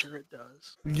 Are we sure it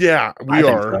does? Yeah, we I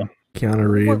think are. so. Keanu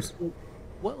Reeves.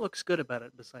 What looks good about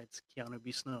it besides Keanu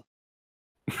TheBsnow?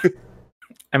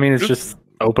 I mean, it's just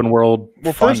open world.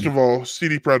 Well, fun. first of all,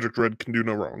 CD Projekt Red can do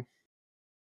no wrong.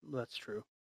 That's true.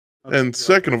 And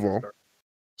second of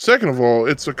all,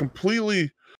 it's a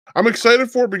completely. I'm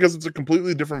excited for it because it's a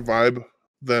completely different vibe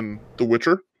than The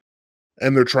Witcher,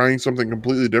 and they're trying something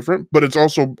completely different. But it's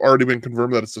also already been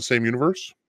confirmed that it's the same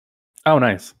universe. Oh,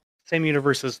 nice. Same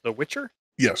universe as The Witcher?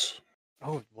 Yes.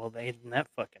 Oh, well, they ain't that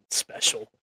fucking special.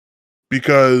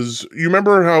 Because you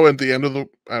remember how at the end of the...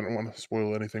 I don't want to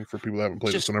spoil anything for people that haven't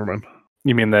played it, so never mind.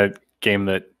 You mean that game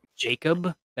that...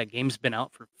 Jacob? That game's been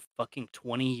out for fucking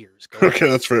 20 years. Okay,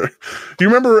 that's fair. Do you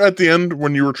remember at the end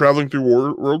when you were traveling through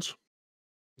worlds?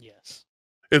 Yes.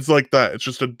 It's like that. It's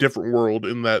just a different world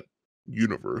in that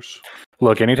universe.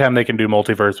 Look, anytime they can do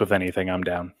multiverse with anything, I'm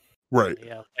down. Right.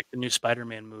 Yeah, like the new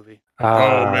Spider-Man movie.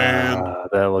 Oh, man.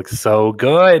 That looks so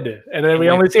good. And then we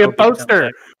only see a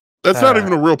poster. That's not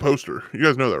even a real poster. You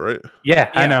guys know that, right? Yeah,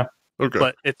 I know. Okay.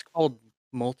 But it's called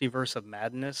Multiverse of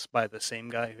Madness by the same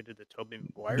guy who did the Tobey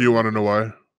Maguire. Do you want to know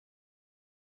why?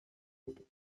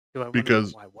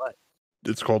 Because why what?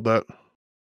 It's called that.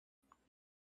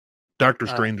 Doctor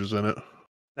Strange is in it.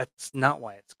 That's not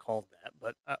why it's called that,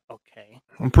 but okay.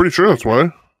 I'm pretty sure that's why.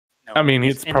 No, I mean,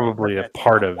 it's probably a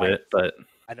part of it, but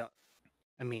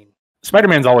I mean,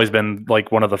 Spider-Man's always been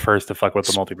like one of the first to fuck with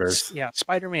the multiverse. Yeah,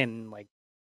 Spider-Man, like,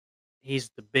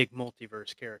 he's the big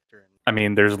multiverse character. I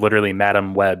mean, there's literally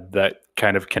Madam Web that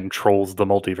kind of controls the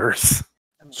multiverse.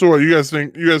 So what you guys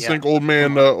think? You guys think old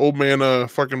man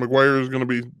fucking Maguire is gonna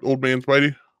be old man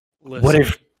Spidey? Listen,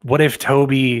 What if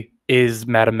Toby is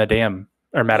Madam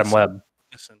Web?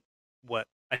 Listen, what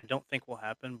I don't think will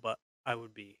happen, but I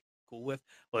would be cool with.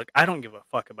 Look, I don't give a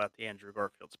fuck about the Andrew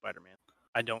Garfield Spider-Man.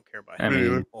 I don't care about him. I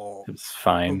mean, at all. it's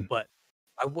fine. But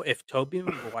if Tobey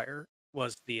Maguire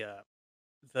was the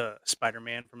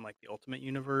Spider-Man from like the Ultimate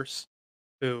Universe,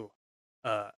 who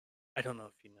I don't know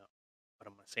if you know, but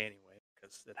I'm gonna say anyway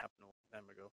because it happened a long time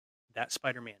ago. That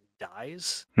Spider-Man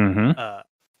dies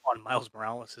on Miles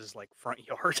Morales' like front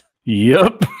yard.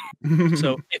 Yep.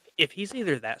 So if he's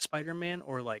either that Spider-Man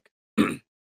or like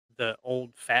the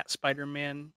old fat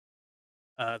Spider-Man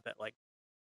that like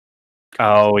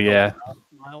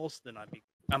Miles, then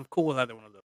I'm cool with either one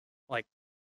of those. Like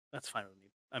that's fine with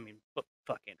me. I mean, but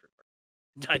fuck Andrew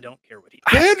Garfield. I don't care what he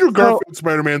does. Andrew Garfield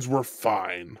Spider-Mans were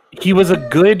fine. He was a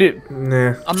good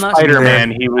I'm not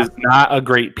Spider-Man. He was not a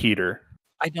great Peter.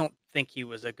 I don't think he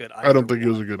was a good. I don't think he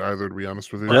was a good either, to be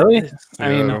honest with you. Really? Yeah, I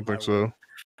don't think so.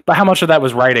 But how much of that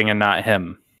was writing and not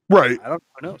him? Right. I don't.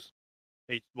 Who knows?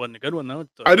 He wasn't a good one though.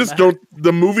 I just don't.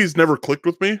 The movies never clicked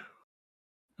with me.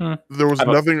 There was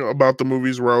nothing about the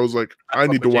movies where I was like, I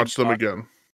need to watch them Jamie again.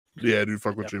 Yeah, dude,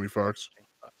 fuck with Jamie Foxx. Jamie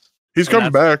Foxx. He's And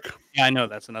coming back. Yeah, I know.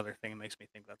 That's another thing that makes me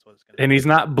think that's what it's going to And be. he's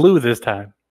not blue this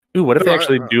time. Ooh, what if No, they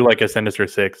actually do like a Sinister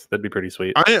Six? That'd be pretty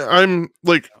sweet. I'm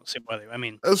like, I don't see why I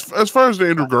mean, as far as the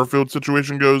Andrew Garfield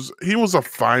situation goes, he was a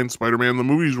fine Spider-Man. The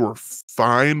movies were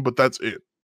fine, but that's it.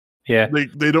 Yeah.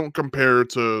 They don't compare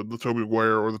to the Tobey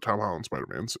Maguire or the Tom Holland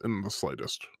Spider-Mans in the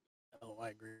slightest. oh, I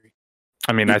agree.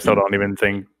 I mean, I still don't even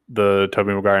think the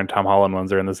Tobey Maguire and Tom Holland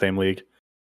ones are in the same league.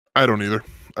 I don't either.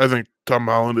 I think Tom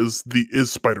Holland is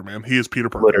Spider-Man. He is Peter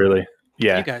Parker. Literally.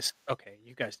 Yeah. You guys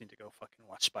need to go fucking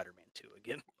watch Spider-Man 2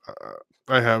 again.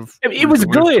 I have. It was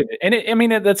good,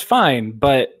 and that's fine,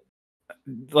 but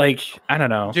like, I don't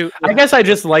know. Dude, I guess I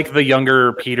just like the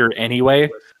younger Peter anyway.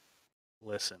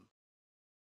 Listen,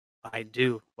 I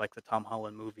do like the Tom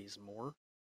Holland movies more,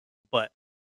 but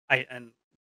I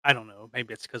don't know.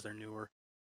 Maybe it's because they're newer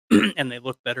and they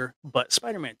look better. But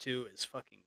Spider-Man 2 is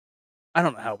fucking. I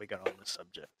don't know how we got on this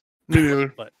subject. Me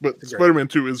neither. But Spider-Man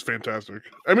 2 is fantastic.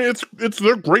 I mean,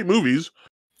 they're great movies.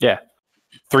 Yeah.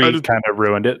 3 kind of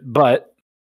ruined it, but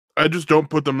I just don't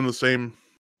put them in the same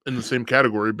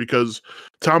category because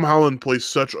Tom Holland plays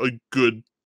such a good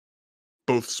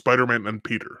both Spider-Man and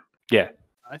Peter. Yeah.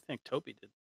 I think Tobey did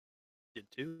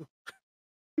too.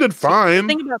 He did fine.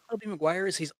 The thing about Tobey Maguire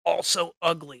is he's also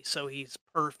ugly, so he's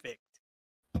perfect.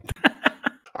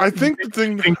 I think the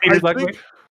thing.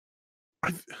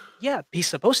 Yeah, he's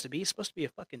supposed to be. He's supposed to be a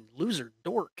fucking loser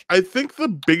dork. I think the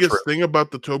biggest thing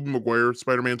about the Tobey Maguire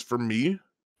Spider-Mans for me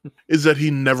is that he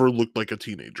never looked like a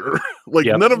teenager.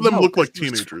 None of them look like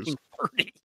teenagers.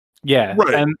 Yeah,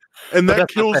 right. And that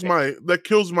kills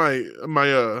my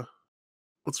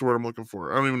what's the word I'm looking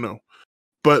for? I don't even know.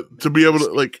 But to be able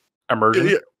to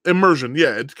immersion. Immersion.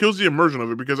 Yeah, it kills the immersion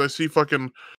of it because I see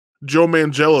fucking Joe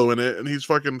Manganiello in it, and he's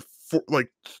fucking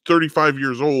 35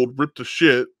 years old, ripped to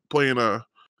shit, playing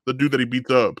the dude that he beats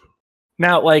up.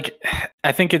 Now,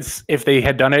 I think it's if they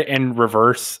had done it in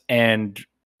reverse and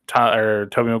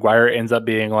Tobey Maguire ends up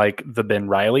being like the Ben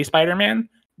Reilly Spider-Man,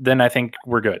 then I think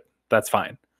we're good. That's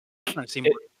fine. I see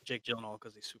more Jake Gyllenhaal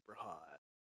because he's super hot.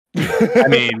 I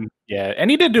mean, yeah,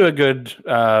 and he did do a good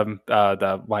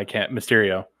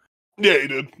Mysterio. Yeah, he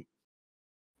did.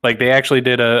 Like they actually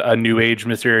did a new age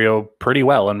Mysterio pretty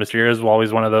well, and Mysterio is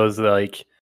always one of those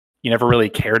you never really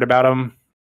cared about him.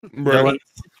 Right.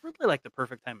 It's really like the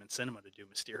perfect time in cinema to do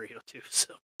Mysterio too.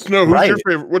 So, Snow, who's your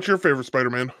favorite? What's your favorite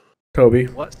Spider-Man? Tobey.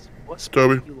 What's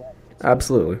Tobey?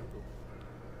 Absolutely.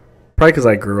 Probably because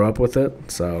I grew up with it.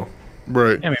 So.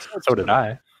 Right. Yeah, I mean, so did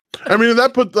I. I mean,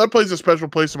 that plays a special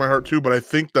place in my heart too. But I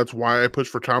think that's why I push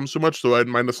for Tom so much. So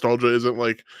my nostalgia isn't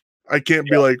I can't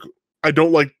be I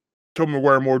don't like Tobey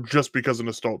Maguire more just because of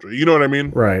nostalgia. You know what I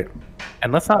mean? Right.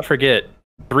 And let's not forget,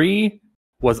 3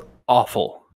 was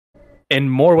awful in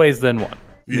more ways than 1.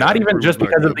 Yeah, not even just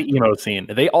because of the emo scene.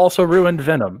 They also ruined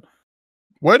Venom.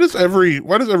 Why does every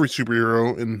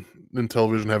superhero in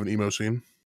television have an emo scene?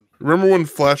 Remember when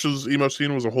Flash's emo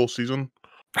scene was a whole season?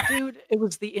 Dude, it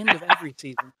was the end of every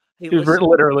season. Hey,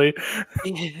 literally.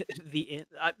 The end.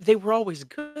 They were always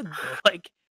good though.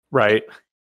 Right.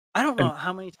 I don't know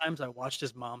how many times I watched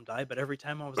his mom die, but every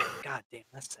time I was like, God damn,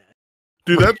 that's sad.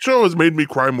 Dude, that show has made me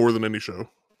cry more than any show.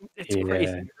 It's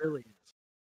crazy. It really is.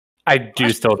 I do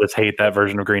still just hate that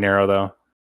version of Green Arrow, though.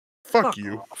 Fuck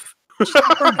you.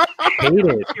 Hate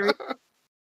it.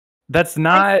 That's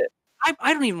not...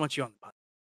 I don't even want you on the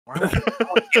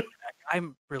podcast.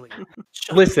 I'm really...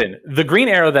 Listen, the Green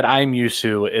Arrow that I'm used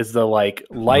to is the light,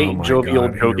 jovial,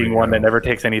 joking one that never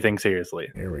takes anything seriously.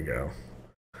 Here we go.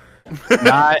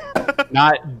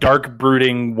 Not dark,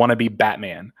 brooding, wannabe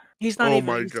Batman. He's not even...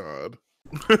 Oh my god.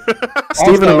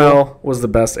 Stephen Amell was the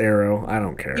best Arrow. I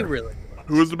don't care. He really...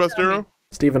 Who was the best Arrow?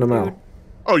 Stephen Amell.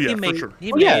 Oh yeah, for sure.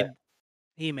 He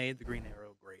made the Green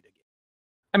Arrow great again.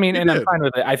 I mean, I'm fine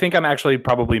with it. I think I'm actually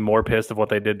probably more pissed of what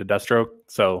they did to Deathstroke,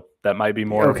 so that might be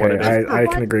more of what it is. I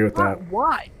can agree with that.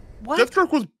 Why? What?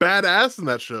 Deathstroke was badass in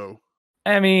that show.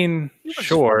 I mean,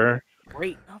 sure.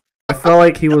 Great. I felt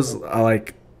like he was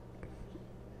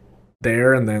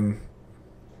there and then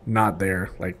not there,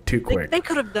 too quick. They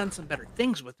could have done some better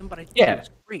things with him, but I think it was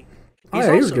great. He's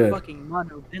he was also good. fucking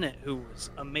Mono Bennett, who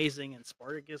was amazing in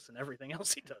Spartacus and everything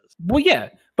else he does. Well, yeah.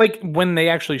 When they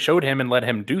actually showed him and let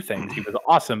him do things, he was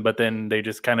awesome, but then they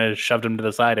just kind of shoved him to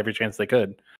the side every chance they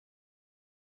could.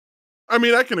 I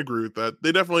mean, I can agree with that.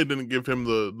 They definitely didn't give him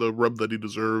the rub that he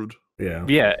deserved. Yeah.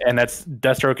 Yeah, and that's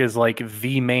Deathstroke is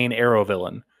the main Arrow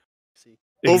villain. See.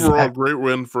 Overall, great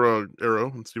win for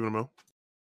Arrow and Stephen Amell.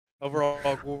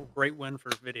 Overall, great win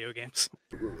for video games.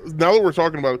 Now that we're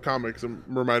talking about comics, it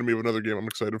reminded me of another game I'm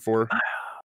excited for.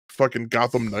 fucking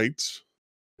Gotham Knights.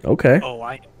 Okay. Oh,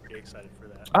 I am pretty excited for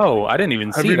that. Oh, I didn't even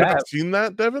Have see you that. not seen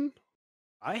that, Devin?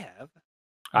 I have.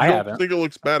 I You don't haven't. think it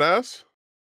looks badass?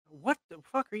 What the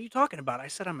fuck are you talking about? I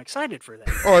said I'm excited for that.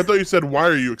 Oh, I thought you said, why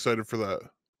are you excited for that?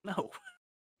 No.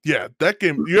 Yeah, that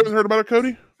game. You haven't heard about it,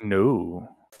 Cody? No.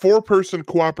 4-person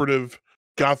cooperative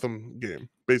Gotham game,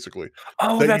 basically.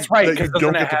 Oh, that's right. That you 'cause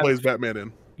don't doesn't it get to have- play as Batman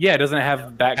in. Yeah, doesn't it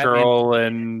have Batgirl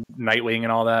and Nightwing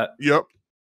and all that? Yep.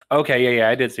 Okay, yeah,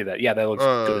 I did see that. Yeah, that looks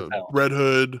good as hell. Red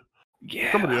Hood.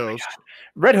 Yeah, Somebody oh my else. God.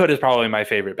 Red Hood is probably my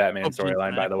favorite Batman Oh,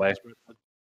 storyline, by the way.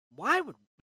 Why would?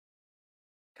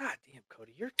 God damn,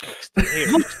 Cody, you're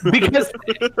texting. Because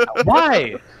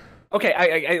why? Okay,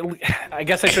 I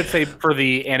guess I should say for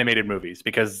the animated movies,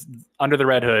 because Under the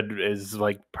Red Hood is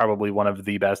like probably one of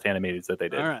the best animated that they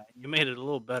did. All right, you made it a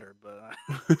little better, but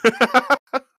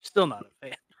still not a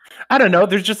fan. I don't know.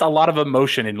 There's just a lot of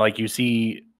emotion, and like you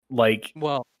see, like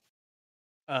Well,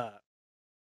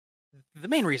 the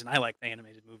main reason I like the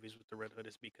animated movies with the Red Hood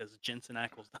is because Jensen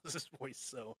Ackles does his voice,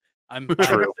 so I'm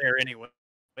True. there anyway.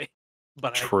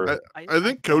 But True. I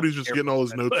think Cody's just care getting all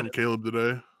his for notes Red from Hood. Caleb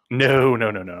today. No.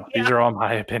 These Yeah. are all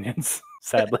my opinions,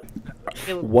 sadly.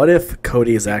 What if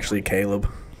Cody is actually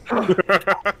Caleb?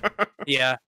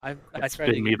 Yeah, I It's tried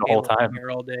to been me get the whole Caleb time.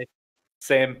 here all day.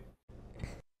 Same.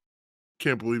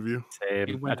 Can't believe you.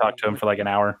 Same. I talked to him for like an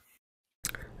hour.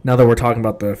 Now that we're talking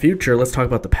about the future, let's talk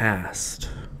about the past.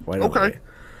 Why don't Okay.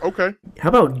 Okay. we? How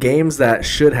about games that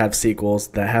should have sequels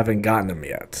that haven't gotten them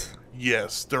yet?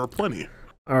 Yes, there are plenty.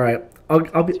 All right,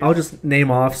 I'll just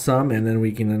name off some, and then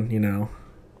we can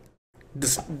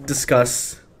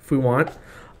discuss if we want.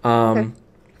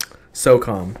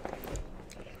 SOCOM.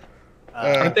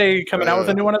 Aren't they coming out with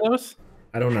a new one of those?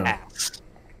 I don't know.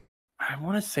 I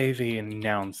want to say they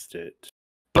announced it,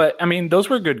 but I mean, those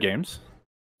were good games.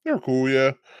 They're cool,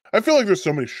 yeah. I feel like there's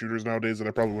so many shooters nowadays that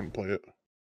I probably wouldn't play it.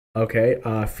 Okay,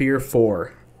 Fear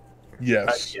 4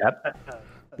 Yes. Yep.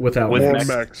 without With More mechs.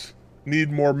 mechs.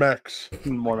 Need more mechs.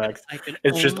 More mechs. I can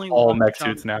It's just only all watch mech John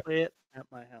suits now. Play it at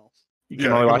my house. You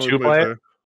can only watch you play it.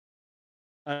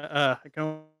 I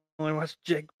can only watch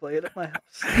Jake play it at my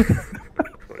house.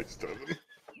 Christ,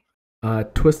 Devin.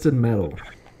 Twisted Metal.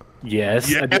 Yes.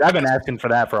 Yes. Dude, I've been asking for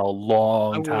that for a I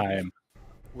long would. time.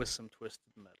 With some Twisted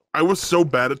Metal. I was so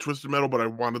bad at Twisted Metal, but I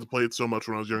wanted to play it so much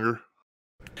when I was younger.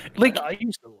 Like, I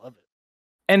used to love it.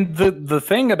 and the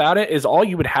thing about it is, all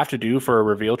you would have to do for a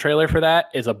reveal trailer for that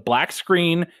is a black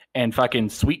screen and fucking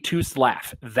Sweet Tooth's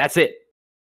laugh. That's it.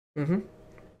 Mm-hmm.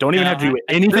 Don't even No, have to do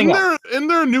anything else. Isn't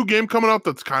there a new game coming out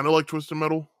that's kind of like Twisted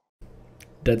Metal?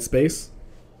 Dead Space.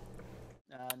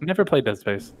 Never played Dead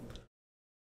Space.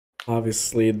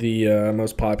 Obviously, the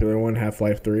most popular one,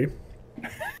 Half-Life 3.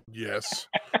 Yes.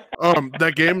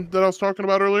 That game that I was talking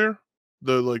about earlier,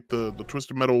 the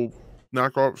Twisted Metal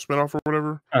knockoff spinoff or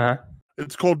whatever. Uh-huh.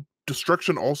 It's called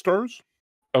Destruction All Stars.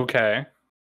 Okay.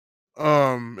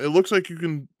 It looks like you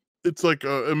can. It's like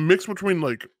a mix between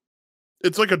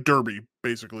it's like a derby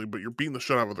basically, but you're beating the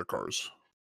shit out of other cars.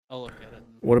 I'll look at it.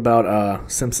 What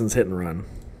about Simpsons Hit and Run?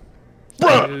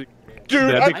 Bruh! Dude,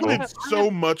 That'd I be cool. played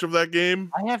so much of that game.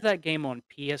 I have that game on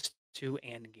PS2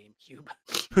 and GameCube.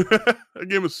 That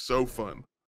game is so fun.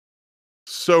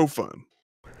 So fun.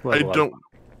 I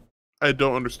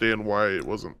don't understand why it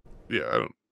wasn't. Yeah, I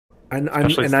don't.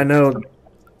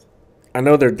 I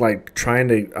know they're like trying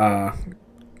to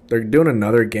they're doing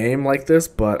another game like this,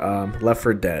 but Left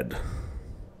 4 Dead.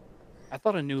 I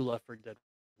thought a new Left 4 Dead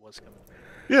was coming.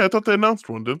 Yeah, I thought they announced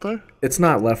one, didn't they? It's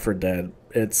not Left 4 Dead.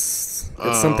 It's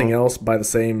something else by the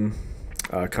same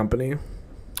company.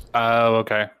 Oh,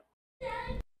 okay.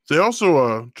 They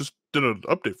also just did an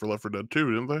update for Left 4 Dead 2,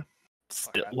 didn't they?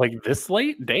 Still, like this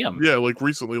late? Damn. Yeah, like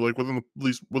recently, like at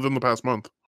least within the past month.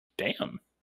 Damn.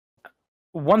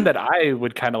 One that I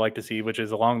would kind of like to see, which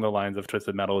is along the lines of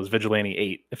Twisted Metal, is Vigilante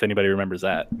 8, if anybody remembers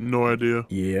that. No idea.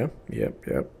 Yeah, yep.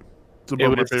 It's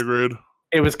above my pay grade.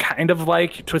 It was kind of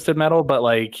like Twisted Metal, but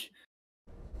like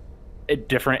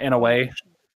different in a way.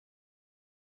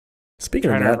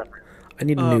 Speaking of Trying to that, I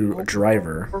need a new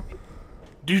driver.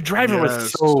 Dude, Driver was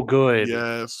Yes. so good.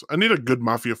 Yes, I need a good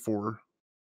Mafia 4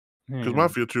 because Hmm.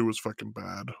 Mafia 2 was fucking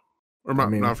bad. Or I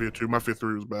mean, Mafia 2, Mafia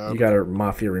 3 was bad. You got a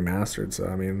Mafia remastered, so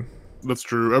I mean, That's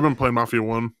true. I've been playing Mafia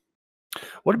 1.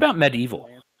 What about Medieval?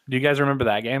 Do you guys remember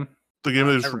that game? The game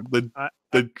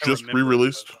they just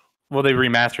re-released. Well, they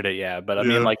remastered it, yeah, but I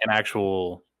mean Yeah. like an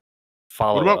actual What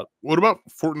follow-up. about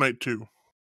Fortnite 2?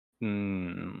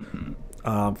 Hmm.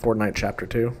 Fortnite Chapter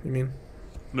 2, you mean?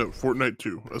 No, Fortnite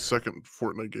 2, a second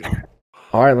Fortnite game.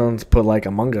 All right, then let's put like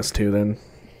Among Us 2 then.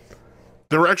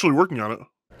 They were actually working on it.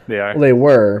 They are. Well, they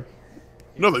were.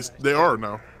 No, they are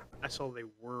now. I saw they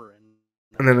were,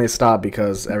 and then they stopped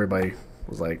because everybody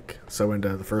was like so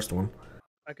into the first one.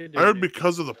 I heard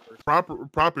because of the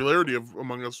popularity of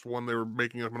Among Us 1, they were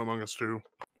making up an Among Us 2.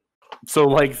 So,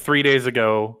 like 3 days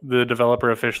ago, the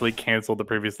developer officially canceled the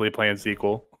previously planned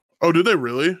sequel. Oh, did they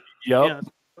really? Yep. Yeah,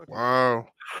 Wow.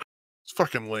 It's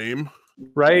fucking lame.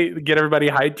 Right? Get everybody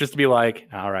hyped just to be like,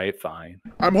 all right, fine.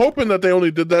 I'm hoping that they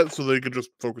only did that so they could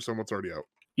just focus on what's already out.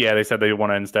 Yeah, they said they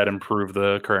want to instead improve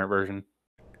the current version.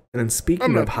 And then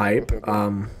speaking of hype,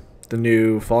 the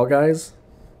new Fall Guys.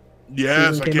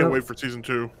 Yes, I can't wait for season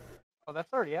 2. Oh,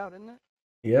 that's already out, isn't it?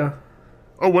 Yeah.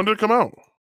 Oh, when did it come out?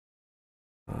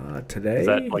 Today? Is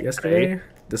that, like, yesterday? today?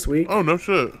 This week? Oh, no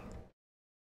shit.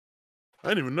 I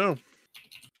didn't even know.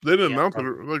 They didn't announce it,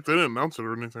 they didn't announce it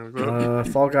or anything like that.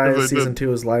 Fall Guys season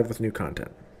 2 is live with new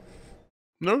content.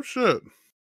 No shit.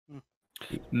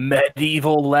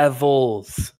 Medieval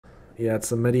levels. Yeah,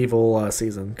 it's a medieval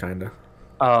season, kind of.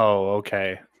 Oh,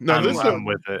 okay. Now I'm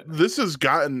with it. This has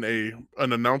gotten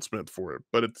an announcement for it,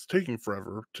 but it's taking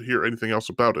forever to hear anything else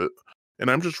about it,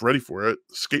 and I'm just ready for it.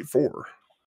 Skate 4.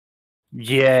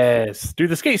 Yes,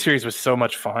 dude, the Skate series was so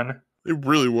much fun. It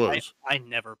really was. I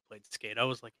never played Skate. I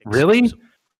was like, really?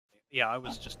 Yeah, I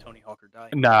was just Tony Hawk or Die.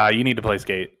 Nah, you need to play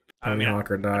Skate. Tony Hawk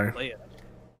or Die. Play it.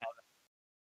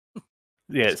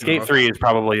 Yeah, Skate 3 is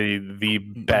probably the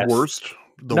best. Worst?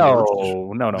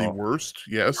 No. The worst?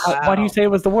 Yes. Why do you say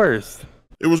it was the worst?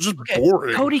 It was just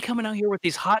boring. Cody coming out here with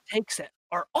these hot takes that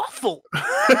are awful.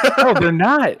 No, they're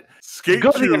not. Skate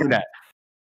Go to the 2. internet.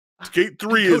 Skate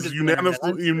 3 is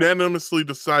unanimously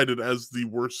decided as the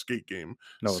worst Skate game.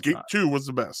 No, Skate 2 was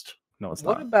the best. No, it's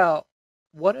What not.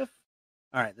 if?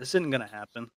 All right, this isn't gonna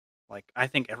happen. Like, I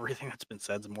think everything that's been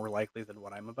said is more likely than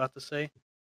what I'm about to say.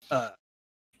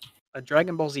 A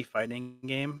Dragon Ball Z fighting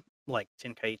game like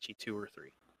Tenkaichi 2 or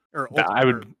 3, or I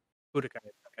would. Budokai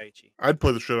Tenkaichi. I'd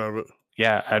play the shit out of it.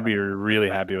 Yeah, I'd be really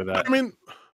happy with that. I mean,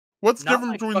 what's Not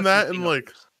different like between fucking that and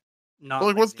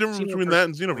Xenoverse. what's different between that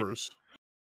and Xenoverse?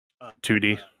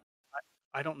 2D.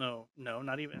 I don't know. No,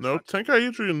 not even. No,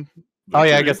 Tenkaichi and. Oh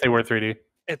yeah, I guess they were 3D.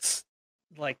 It's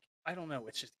like, I don't know.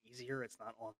 It's just easier. It's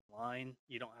not online.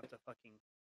 You don't have to fucking.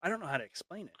 I don't know how to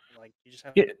explain it. Like, you just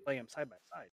have to play them side by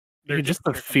side. Just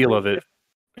the feel of it.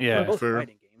 They're Yeah. both fair.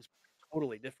 fighting games, but they're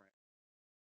totally different.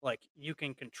 Like, you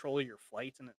can control your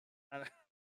flights and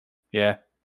Yeah.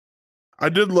 I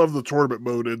did love the tournament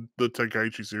mode in the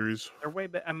Tenkaichi series they're way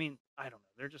better. I mean, I don't know.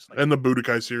 They're just like and the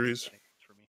Budokai series.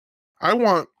 for me. I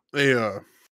want a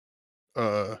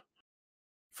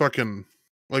fucking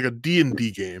like a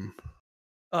D&D game.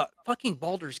 Fucking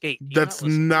Baldur's Gate. That's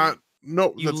not.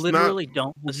 No, You that's literally not.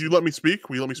 don't. Will you let me speak?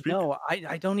 Will you let me speak? No,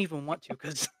 I don't even want to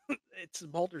because it's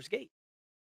Baldur's Gate.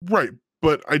 Right,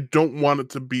 but I don't want it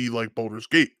to be like Baldur's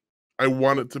Gate. I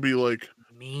want it to be like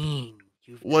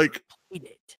You've like never played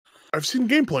it. I've seen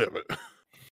gameplay of it.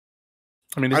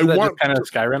 I mean, isn't that just kind of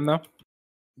Skyrim though?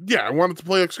 Yeah, I want it to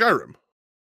play like Skyrim,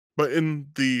 but in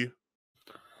the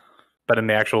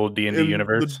actual D&D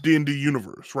universe. The D&D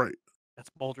universe, right? That's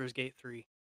Baldur's Gate 3.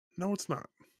 No, it's not.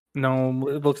 No,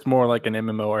 it looks more like an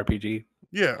MMORPG.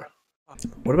 Yeah.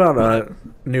 What about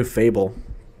new Fable?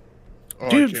 Oh,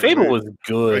 Dude, Fable was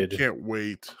good. I can't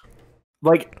wait.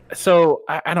 Like, so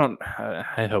I don't.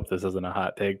 I hope this isn't a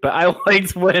hot take, but I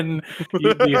liked when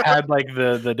you had like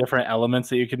the different elements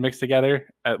that you could mix together.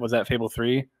 Was that Fable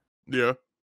 3? Yeah.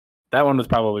 That one was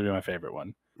probably my favorite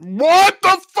one. What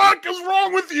the fuck is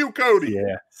wrong with you, Cody?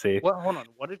 Yeah. See. What? Hold on.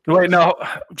 What did? Wait, no.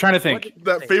 I'm trying to think.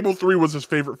 That Fable 3 was his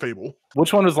favorite Fable.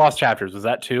 Which one was Lost Chapters? Was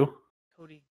that 2?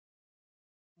 Cody,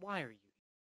 why are you?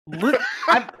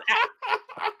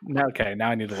 Okay, now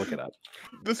I need to look it up.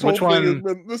 This Which whole thing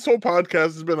one? this whole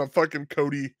podcast has been a fucking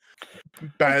Cody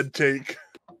bad take.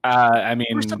 I mean,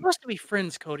 We're supposed to be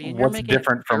friends, Cody. And what's you're making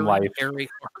different it from very, life? Very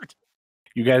hard.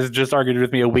 You guys just argued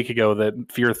with me a week ago that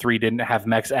Fear 3 didn't have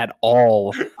mechs at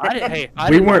all.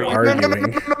 We weren't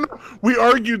arguing. No. We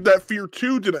argued that Fear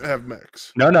 2 didn't have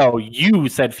mechs. No, you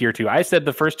said Fear 2. I said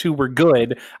the first two were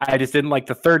good. I just didn't like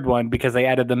the third one because they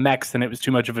added the mechs and it was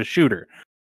too much of a shooter.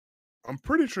 I'm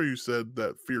pretty sure you said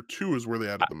that Fear 2 is where they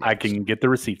added the mechs. I can get the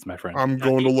receipts, my friend. I'm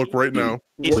going to look right now.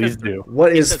 Please do.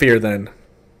 What is Fear then?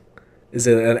 Is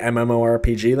it an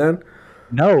MMORPG then?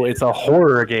 No, it's a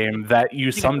horror game that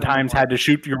you sometimes had to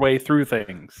shoot your way through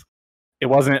things. It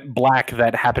wasn't black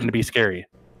that happened to be scary.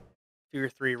 Fear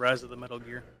 3, Rise of the Metal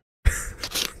Gear.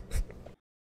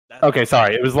 Okay,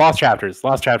 sorry. It was Lost Chapters.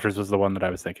 Lost Chapters was the one that I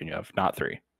was thinking of, not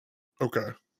 3. Okay.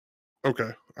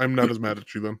 I'm not as mad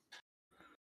at you then.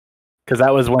 Because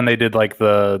that was when they did like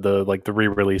the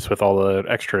re-release with all the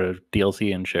extra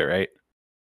DLC and shit, right?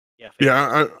 Yeah.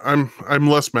 Yeah, I'm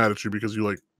less mad at you because you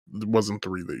like it wasn't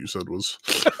 3 that you said was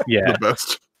Yeah, the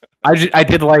best. I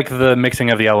did like the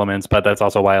mixing of the elements, but that's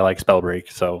also why I like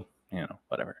Spellbreak. So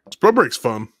whatever. Spellbreak's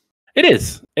fun. It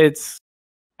is. It's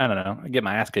I don't know. I get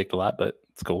my ass kicked a lot, but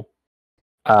it's cool.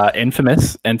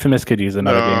 Infamous could use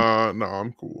another game. No,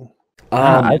 I'm cool.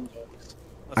 I need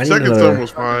Second another Son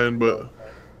was fine, but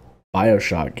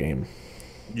BioShock game.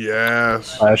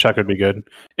 yes, BioShock would be good.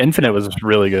 Infinite was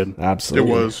really good.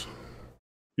 Absolutely. it was.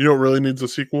 You know what really needs a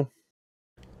sequel?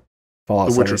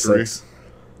 Fallout The Witcher 76.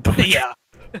 Yeah.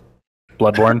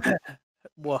 Bloodborne.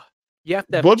 Well, you have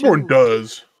to have Bloodborne two,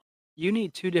 does. You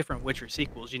need 2 different Witcher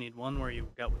sequels. You need one where you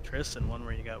got with Triss and one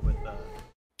where you got with.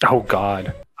 Oh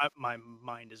God. My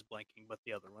mind is blanking, but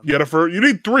the other one. Yennefer. You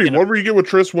need 3. Yennefer. One where you get with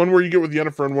Triss, one where you get with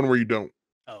Yennefer, and one where you don't.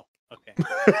 Oh, okay.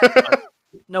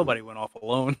 Nobody went off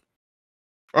alone.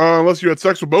 Unless you had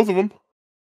sex with both of them.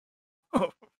 Oh,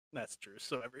 that's true.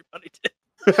 So everybody did.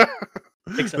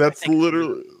 Except That's I think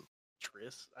literally.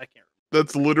 Triss. I can't remember.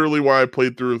 That's literally why I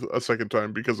played through a second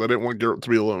time, because I didn't want Garrett to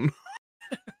be alone.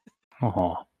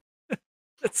 Oh.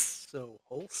 That's so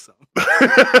wholesome.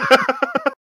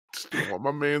 Just don't want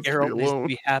my man to Geralt be needs to alone.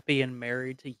 be happy and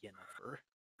married to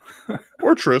Yennefer.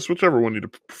 Or Triss, whichever one you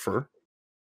prefer.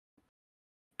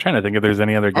 Trying to think if there's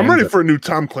any other games. I'm ready for a new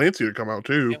Tom Clancy to come out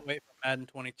too. Can't wait for Madden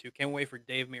 22. Can't wait for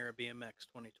Dave Mirra BMX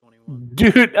 2021.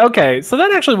 Dude, okay, so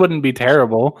that actually wouldn't be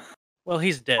terrible. Well,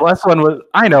 he's dead. The last one was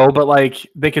I know, but like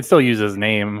they could still use his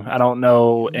name. I don't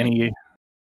know any.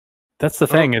 That's the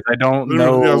thing is I don't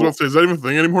know. Yeah, I was about to say, is that even a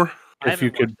thing anymore? I if you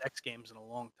haven't could- watched X Games in a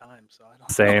long time, so I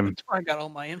don't Same. know where I got all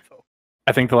my info.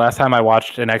 I think the last time I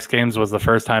watched an X Games was the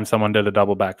first time someone did a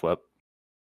double backflip.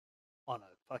 On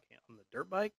the dirt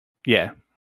bike? Yeah,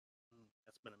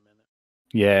 That's been a minute.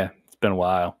 yeah, it's been a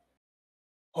while.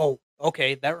 Oh,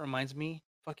 okay. That reminds me.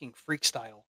 Fucking Freak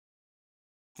Style.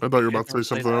 I thought you were You about to ever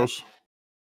say play something that? else.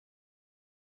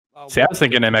 See, I was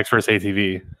thinking MX versus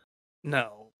ATV.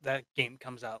 No, that game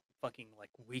comes out fucking like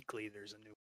weekly. There's a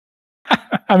new.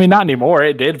 I mean, not anymore.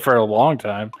 It did for a long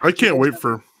time. I can't wait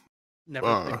for Never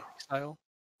played Uh, Freak Style.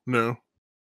 no.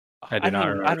 I do not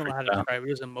remember I don't know how Freak to Style. describe it. It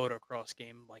was a motocross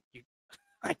game. Like you,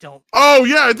 I don't. Oh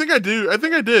yeah, I think I do. I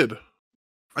think I did.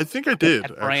 I think I did.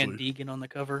 Had Brian Actually. Deegan on the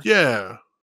cover. Yeah.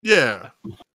 Yeah.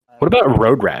 What about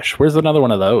Road Rash? Where's another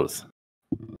one of those?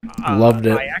 Loved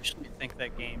it. I actually think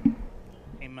that game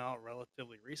came out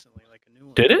relatively recently, like a new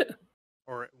one. Did it?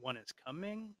 Or one is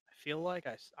coming. I feel like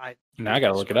I. Now I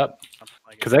gotta look it up. Something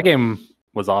like Because it. that game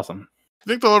was awesome.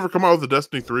 Think they'll ever come out with a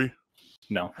Destiny 3?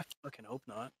 No, I fucking hope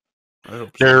not. I hope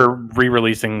so. they're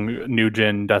re-releasing new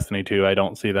gen Destiny 2. I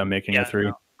don't see them making a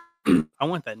 3. no. I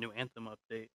want that new Anthem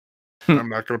update. I'm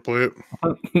not gonna play it.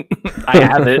 I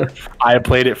have it. I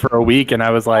played it for a week and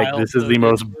I was like, I this is also the did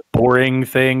most too. boring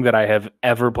thing that I have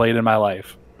ever played in my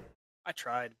life. I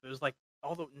tried. But it was like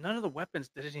none of the weapons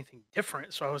did anything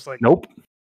different. So I was like, Nope.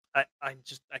 I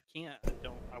can't.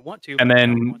 I want to. And but I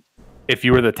don't then want to. if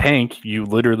you were the tank, you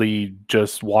literally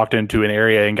just walked into an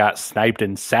area and got sniped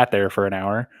and sat there for an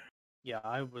hour. Yeah,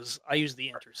 I used the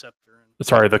interceptor. And,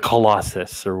 Sorry, the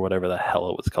Colossus or whatever the hell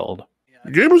it was called. yeah,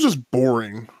 The game was just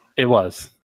boring. It was.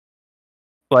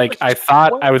 Like, It's I just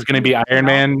thought what I was going to be came Iron out.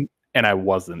 Man, and I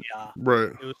wasn't. yeah, Right.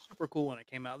 it was super cool when it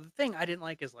came out. The thing I didn't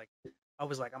like is like I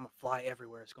was like I'm gonna fly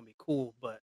everywhere. It's gonna be cool,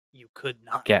 but you could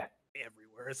not Yeah. fly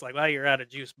everywhere. It's like, well, you're out of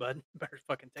juice, bud. Better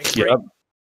fucking take a break. Yep.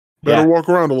 Better Yeah. walk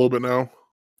around a little bit now.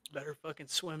 Better fucking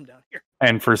swim down here.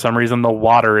 And for some reason, the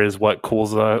water is what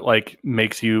cools, like,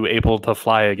 makes you able to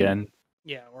fly again.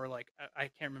 Yeah, or like I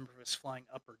can't remember if it was flying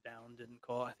up or down. Didn't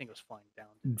call. I think it was flying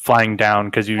down. Flying down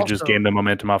because you just Also- gained the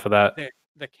momentum off of that.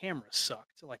 The camera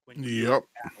sucked. Like when you Yep.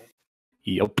 battle.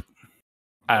 Yep.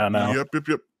 I don't know.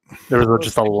 Yep. There was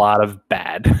just a lot of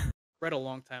bad. Read a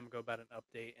long time ago about an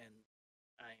update, and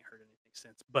I ain't heard anything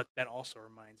since. But that also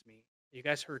reminds me. You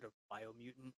guys heard of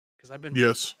Biomutant? Because I've been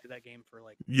Yes. playing that game for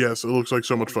like. Yes, it looks like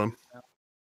so much 4 fun. years now.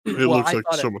 It Well, looks I like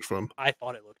thought so it- much fun. I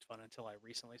thought it looked fun until I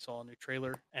recently saw a new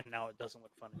trailer, and now it doesn't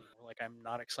look fun anymore. Like I'm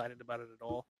not excited about it at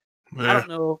all. I Yeah, don't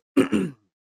know. I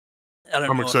don't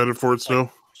I'm know if excited for it it's, like,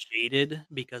 still. jaded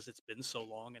because it's been so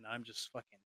long, and I'm just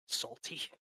fucking salty.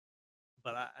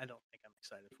 But I don't think I'm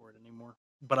excited for it anymore.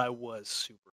 But I was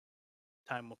super.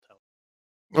 Time will tell.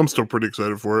 I'm still pretty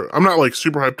excited for it. I'm not like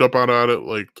super hyped up on it,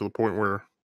 like to the point where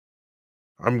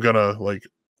I'm gonna like.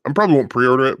 I probably won't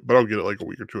pre-order it, but I'll get it like a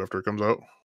week or two after it comes out.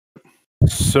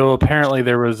 So apparently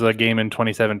there was a game in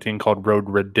 2017 called Road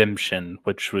Redemption,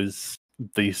 which was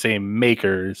the same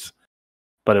makers,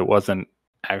 but it wasn't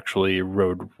actually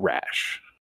Road Rash.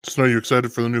 So, are you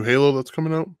excited for the new Halo that's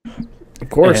coming out? Of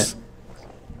course.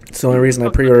 It's the only reason I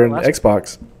pre-ordered an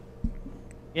Xbox.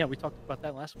 Yeah, we talked about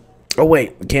that last week. Oh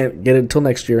wait, can't get it until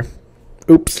next year.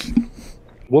 Oops.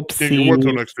 Whoopsie. Can't get what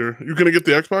till next year? You gonna get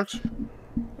the Xbox?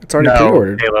 It's already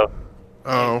pre-ordered. Halo.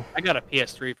 Oh. I got a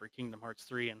PS3 for Kingdom Hearts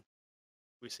 3, and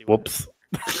we see. Whoops.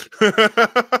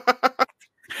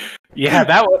 Yeah,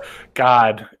 that was...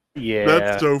 God. Yeah.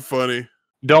 That's so funny.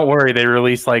 Don't worry, they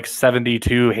released like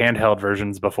 72 handheld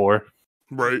versions before.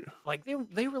 Right. Like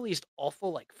they released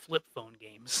awful like flip phone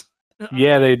games.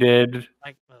 Yeah, they did.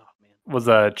 Like, oh man, Was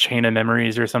a Chain of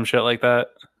Memories or some shit like that.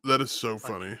 That is so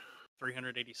funny.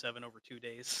 387 over 2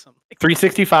 days. Something like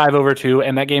 365 over 2,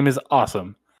 and that game is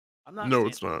awesome. I'm not. No, saying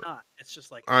it's not. It's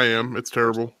just like I am. It's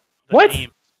terrible. the What? game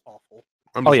is awful.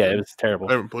 Oh yeah, it was terrible.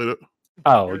 I haven't played it.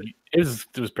 Oh, it was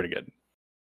pretty good.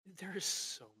 There is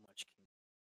so much.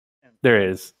 And There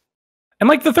is. And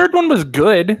like the third one was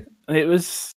good. It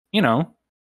was,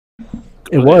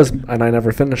 It was, and I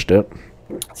never finished it.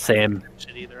 same.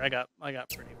 shit either. I got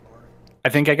pretty far. I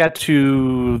think I got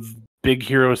to Big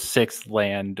Hero 6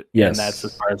 land, Yes. and that's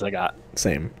as far as I got.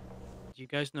 Same. Do you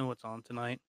guys know what's on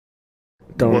tonight?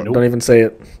 Don't Nope. don't even say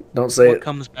it. Don't say What it.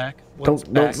 comes back? What's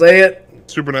Don't back? say it.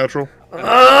 Supernatural.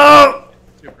 Oh!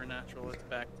 Supernatural. It's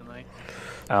back tonight.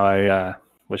 Oh, I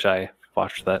wish I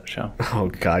watched that show. Oh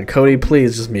God, Cody,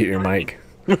 please just mute your mic.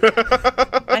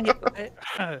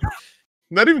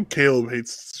 Not even Caleb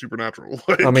hates Supernatural.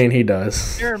 Like, I mean, he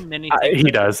does. There are many. Things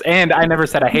He does, and I never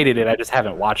said I hated it. I just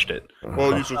haven't watched it.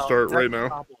 well, you should start that's right a now.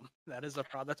 problem. That is a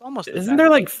problem. That's almost. as Isn't bad there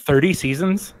as- like 30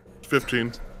 seasons?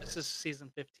 15. This is season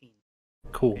 15.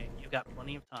 Cool. Okay, you've got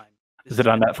plenty of time. This Is it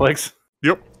on Netflix?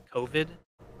 Yep. COVID.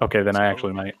 Okay, then I It's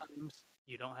actually COVID might. times.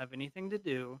 You don't have anything to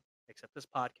do except this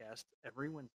podcast every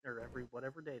every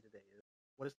whatever day today is.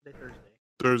 What is today? Thursday.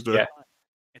 Thursday. Yeah.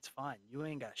 It's fine. You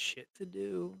ain't got shit to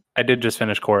do. I did just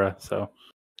finish Korra, so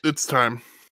It's time.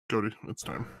 Cody, it's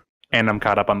time. and I'm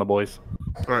caught up on the boys.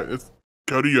 All right.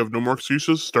 Cody, you have no more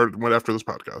excuses. Start right after this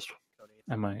podcast. Cody.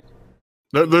 I might.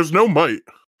 There's no might.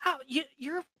 How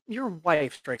your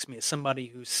wife strikes me as somebody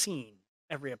who's seen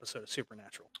every episode of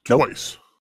Supernatural. Nope. Twice.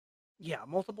 Yeah,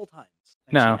 multiple times.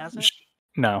 And No, she hasn't?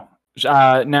 no.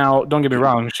 Now, don't get me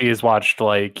wrong. She has watched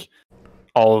like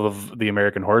all of the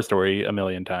American Horror Story a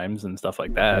million times and stuff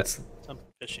like that. That's Something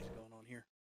fishy's going on here.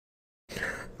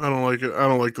 I don't like it. I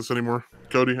don't like this anymore.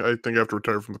 Cody, I think I have to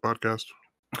retire from the podcast.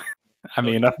 I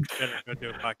mean, You better go do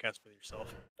a podcast with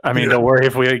yourself. Yeah. don't worry.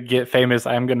 If we get famous,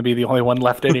 I'm going to be the only one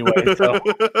left anyway. So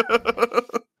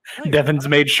Devin's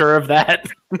made sure of that.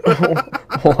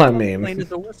 well, I mean, Plain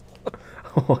as a whistle.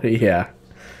 oh, yeah,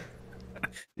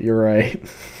 you're right.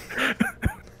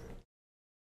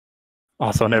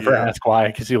 Also, never Yeah. ask why,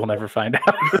 because you will never find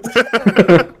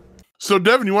out. So,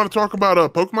 Devin, you want to talk about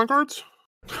Pokemon cards?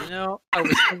 You know, I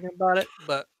was thinking about it,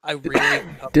 but I really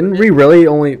Didn't we really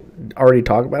only already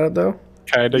talk about it though?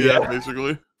 Kind of, Yeah, yeah.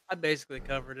 basically. I basically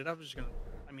covered it. I was just gonna.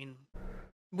 I mean,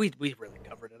 we really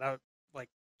covered it. Like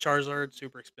Charizard,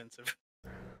 super expensive.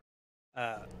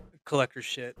 Collector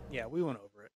shit. Yeah, we went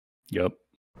over it. Yep.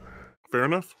 Fair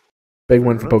enough. Big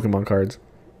win for Pokemon cards.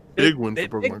 Big win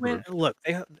for Big Pokemon win. cards. Look,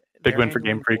 Big they're win for handling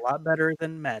Game it Freak. A lot better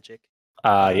than Magic.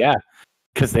 Yeah.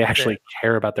 Because they actually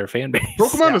care about their fan base.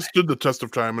 Pokemon has stood the test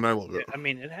of time, and I love it. I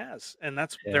mean, it has, and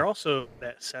that's Yeah. they're also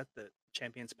that set that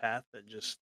Champions Path that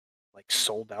just like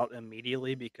sold out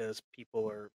immediately because people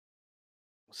are.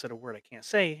 I said a word I can't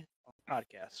say on the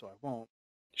podcast, so I won't.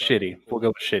 Shitty. We'll go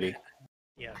with shitty.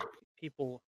 Yeah,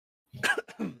 people.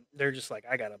 They're just like,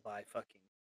 I gotta buy fucking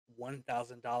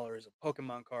 $1,000 of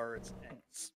Pokemon cards and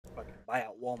fucking buy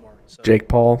out Walmart. So Jake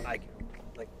Paul. I can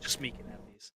just me can have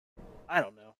these. I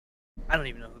don't know. I don't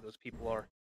even know who those people are.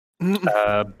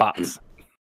 Bots.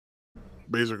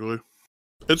 Basically,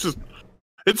 it's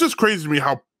just crazy to me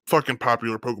how fucking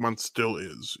popular Pokemon still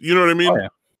is. You know what I mean? Oh, yeah.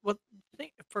 Well,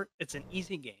 it's an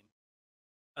easy game.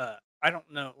 I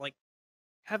don't know. Like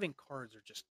having cards are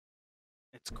just,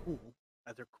 it's cool.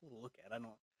 They're cool to look at. I don't.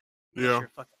 Unless Yeah. you're a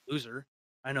fucking loser.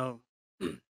 I know.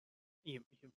 you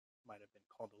might have been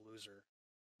called a loser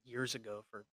years ago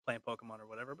for playing Pokemon or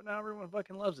whatever, but now everyone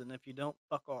fucking loves it. And if you don't,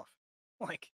 fuck off.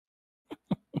 Like,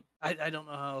 I don't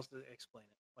know how else to explain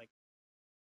it. Like,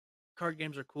 card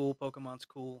games are cool. Pokemon's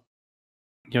cool.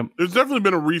 Yep. There's definitely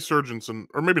been a resurgence,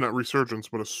 or maybe not resurgence,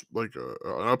 but an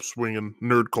upswing in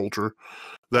nerd culture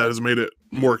that has made it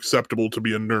more acceptable to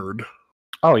be a nerd.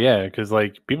 Oh yeah, because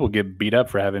like people get beat up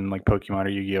for having like Pokemon or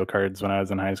Yu-Gi-Oh cards when I was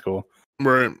in high school,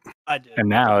 Right. I did. and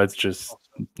now it's just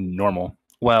normal.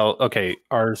 Well, okay,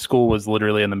 our school was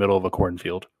literally in the middle of a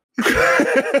cornfield.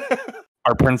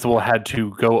 Our principal had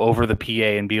to go over the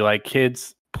PA and be like,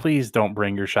 "Kids, please don't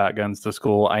bring your shotguns to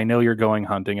school. I know you're going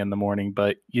hunting in the morning,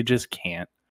 but you just can't."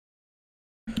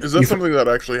 Is that something that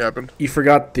actually happened? You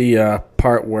forgot the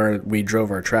part where we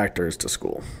drove our tractors to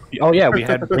school. Oh yeah, we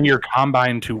had bring your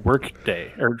combine to work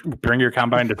day or bring your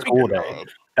combine to school day. God.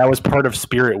 That was part of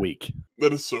Spirit Week.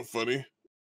 That is so funny.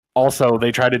 Also,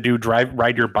 they tried to do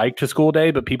ride your bike to school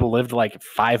day, but people lived like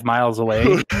 5 miles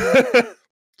away.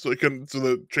 So they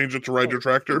changed it to ride your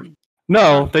tractor.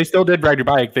 No, they still did ride your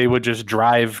bike. They would just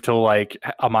drive to like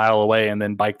a mile away and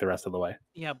then bike the rest of the way.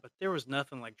 Yeah, but there was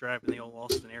nothing like driving the old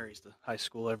Austin Aries to high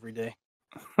school every day.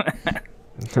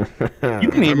 You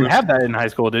didn't even have that in high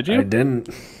school, did you? I didn't.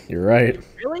 You're right.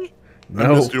 Really? I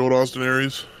No. missed the old Austin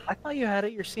Aries. I thought you had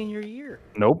it your senior year.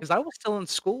 Nope. Because I was still in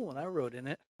school when I rode in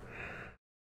it.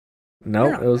 No,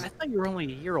 Yeah, it was I thought you were only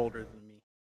a year older than me.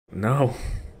 no.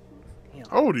 Damn.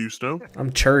 How old are you, Snow?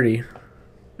 I'm 30.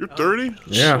 You're 30?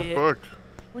 Yeah. Shit. Fuck.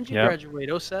 When did you Yep.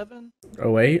 graduate? 07? 08.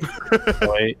 Oh,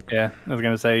 wait, yeah. I was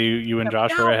gonna say you and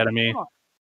Josh were ahead of me.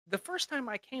 The first time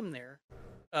I came there,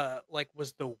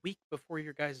 was the week before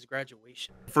your guys'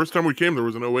 graduation. First time we came, there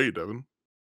was an 08, Devin.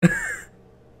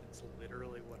 That's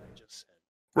literally what I just said.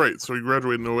 Right, so he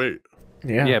graduated in 08.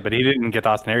 Yeah. Yeah, but he didn't get the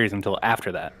Austin Aries until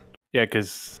after that. Yeah,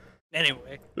 because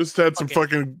Anyway, Just had some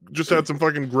Okay.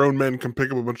 fucking grown men come pick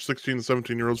up a bunch of 16 and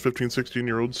 17-year-olds, 15,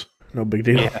 16-year-olds. No big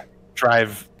deal. yeah,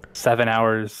 drive 7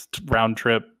 hours round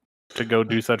trip to go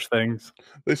do such things.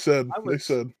 They said,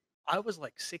 I was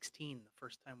like 16 the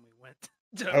first time we went.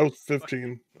 I was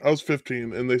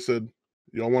 15. And they said,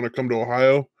 y'all want to come to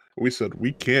Ohio? We said,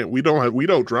 we can't. We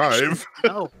don't drive.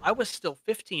 No, I was still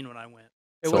 15 when I went.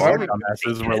 It So was I our would-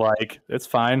 dumbasses were like, "It's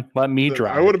fine, let me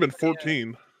drive." I would have been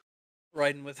 14.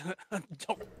 riding with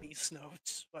don't be snow.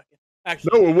 It's fucking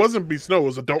actually No, it wasn't B Snow. It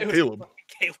was adult it was Caleb.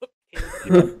 fucking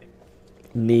Caleb.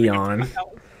 Neon.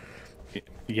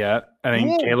 Yeah, I think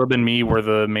Whoa. Caleb and me were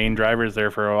the main drivers there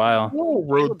for a while. Who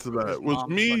rode to Caleb that? was It was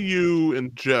mom's me, fucking you,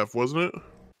 and Jeff, wasn't it?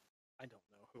 I don't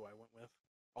know who I went with.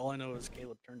 All I know is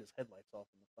Caleb turned his headlights off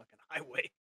on the fucking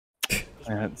highway.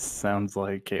 That sounds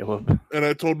like Caleb. And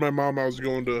I told my mom I was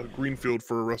going to Greenfield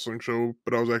for a wrestling show,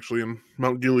 but I was actually in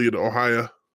Mount Gilead, Ohio.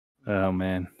 Oh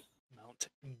man, Mount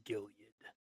Gilead.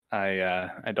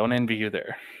 I don't envy you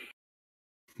there.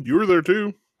 You were there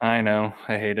too. I know,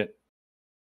 I hate it.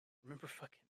 Remember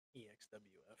fucking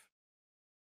EXWF?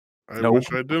 I Nope.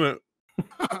 wish I didn't.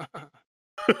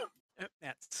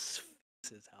 At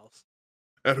Sphinx's house.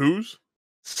 At whose?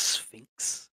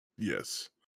 Sphinx. Yes.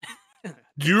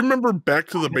 Do you remember Back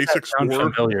to the Basics Sounds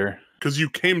 4? familiar. Because you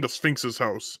came to Sphinx's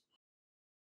house.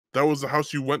 That was the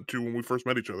house you went to when we first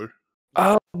met each other.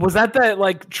 Oh, was that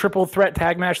like triple threat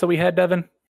tag match that we had, Devin?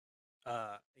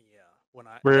 Yeah. When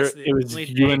I Where that's the it was only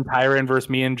you day- and Tyron versus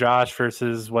me and Josh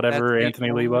versus whatever that's the Anthony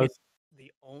Lee only- was.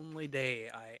 The only day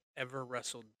I ever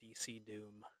wrestled DC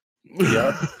Doom.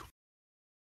 Yep.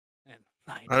 And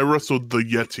I wrestled the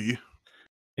Yeti.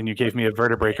 And you gave me a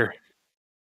vertebreaker.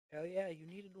 Hell yeah, you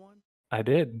needed one. I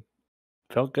did.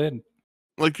 Felt good.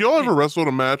 Like, y'all ever wrestled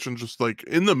a match and just, like,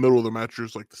 in the middle of the match, you're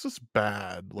just like, this is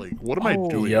bad. Like, what am I Oh,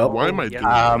 doing? yep. Why am I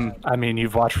Yeah. doing this? I mean,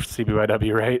 you've watched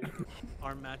CBYW, right?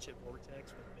 Our match at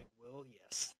Vortex with Big Will,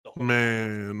 yes. The whole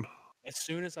Man. As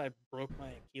soon as I broke my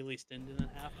Achilles tendon in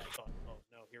half, I thought, oh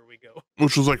no, here we go.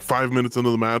 Which was like 5 minutes into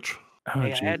the match. Oh,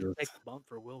 Hey, I had to Jesus. take the bump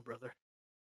for Will, brother.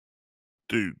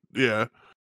 Dude, yeah.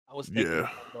 I was taking Yeah.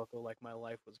 the buckle like my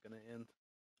life was gonna end.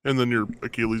 And then your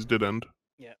Achilles did end.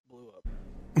 Yeah, it blew up.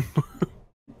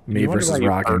 Me You wonder versus why you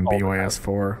Rocky and hurt all the BYS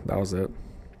 4. That was it.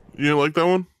 You didn't like that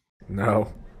one?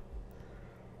 No.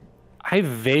 I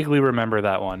vaguely remember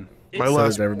that one. My So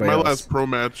last did everybody my else. last pro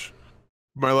match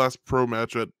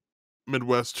at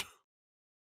Midwest.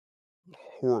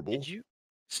 Horrible. Did you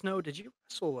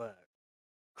wrestle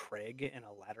Craig in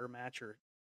a ladder match or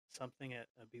something at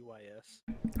a BYS?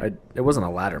 It wasn't a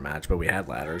ladder match, but we had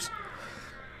ladders.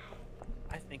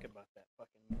 I think about that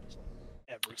fucking match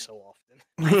every so often.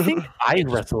 I think I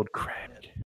wrestled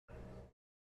Craig.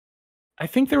 I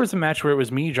think there was a match where it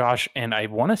was me, Josh, and I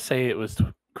want to say it was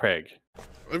Craig.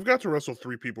 I've got to wrestle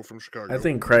 3 people from Chicago. I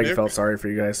think Craig Nick, felt sorry for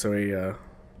you guys, so he,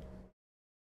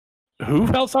 Who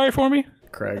felt sorry for me?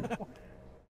 Craig.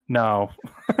 No.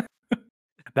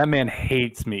 That man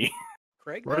hates me.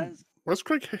 Craig Right. does? What's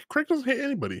Craig? Craig doesn't hate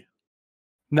anybody.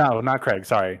 No, not Craig.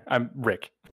 Sorry. I'm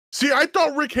Rick. See, I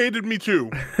thought Rick hated me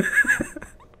too.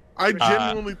 I Rick-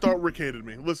 genuinely thought Rick hated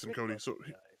me. Listen, Rick Cody. loves So,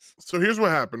 you guys. so here's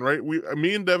what happened, right?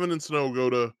 Me and Devin and Snow go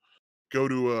to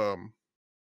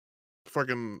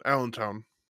fucking Allentown,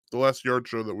 the last yard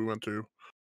show that we went to,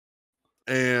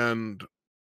 and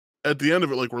at the end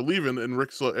of it, like, we're leaving, and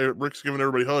Rick's giving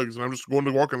everybody hugs, and I'm just going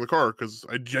to walk in the car because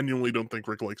I genuinely don't think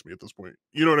Rick likes me at this point.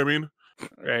 You know what I mean?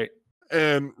 Right.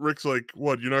 And Rick's like,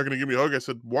 "What? You're not going to give me a hug?" I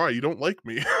said, "Why? You don't like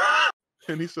me."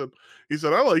 And he said,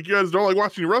 I like you guys don't like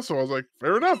watching you wrestle. I was like,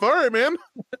 fair enough. All right, man.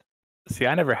 See,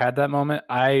 I never had that moment.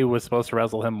 I was supposed to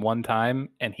wrestle him one time,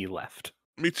 and he left.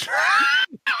 Me too.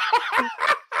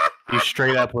 He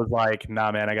straight up was like,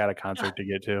 "Nah, man, I got a concert to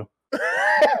get to."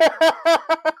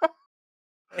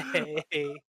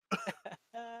 Hey.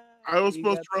 I was You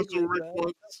supposed to got wrestle bigger, Rick bud.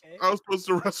 once. Okay. I was supposed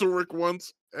to wrestle Rick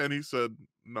once, and he said,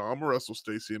 "No, I'm gonna wrestle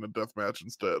Stacy in a death match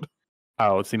instead."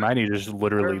 Oh, see, mine, he just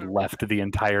literally left the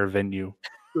entire venue.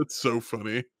 That's so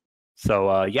funny.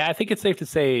 So, yeah, I think it's safe to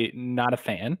say not a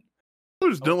fan. I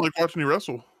just don't like watching you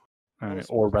wrestle. I was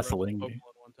Or supposed to wrestle wrestling. Focal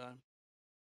one time.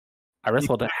 I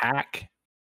wrestled a hack.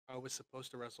 I was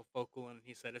supposed to wrestle Focal, and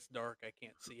he said it's dark. I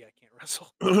can't see. I can't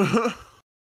wrestle.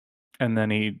 And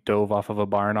then he dove off of a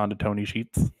barn onto Tony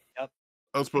Sheets.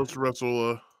 I was supposed to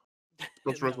wrestle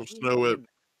Snow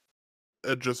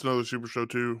at Just Another Super Show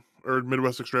 2 or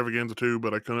Midwest Extravaganza 2,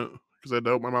 but I couldn't because I had to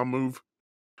help my mom move.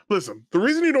 Listen, the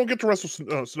reason you don't get to wrestle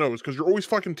Snow is because you're always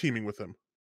fucking teaming with him.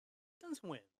 Doesn't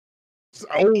win. It's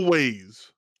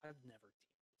always. I've never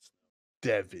teamed with Snow.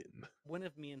 Devin. When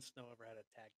have me and Snow ever had a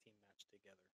tag team match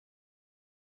together?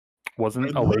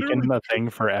 Wasn't I Awaken literally- a thing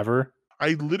forever?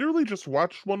 I literally just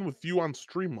watched one with you on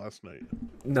stream last night.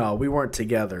 No, we weren't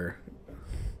together.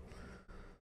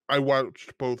 I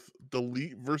watched both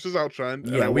Delete versus Outshine.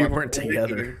 Yeah, we watched weren't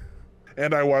together.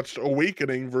 And I watched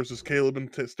Awakening versus Caleb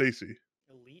and Stacy.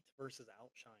 Elite versus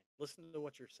Outshine. Listen to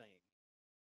what you're saying.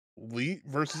 Elite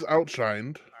versus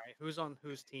Outshined. All right, who's on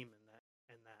whose team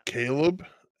in that? Caleb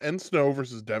and Snow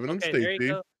versus Devin and Okay, there you Stacy.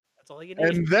 go. That's all you need.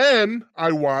 And then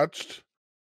I watched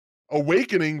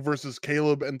Awakening versus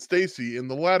Caleb and Stacy in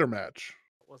the ladder match.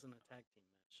 It wasn't a tag team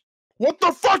match. What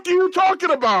the fuck are you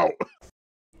talking about?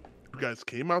 You guys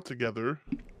came out together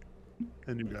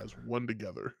and you guys won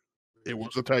together. It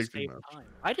was a tag team Same match. time.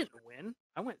 I didn't win.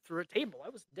 I went through a table. I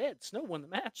was dead. Snow won the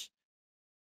match.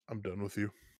 I'm done with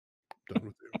you. Done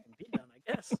with you. I can be done,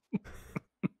 I guess.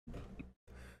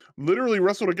 Literally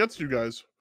wrestled against you guys.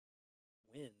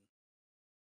 Win.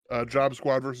 Job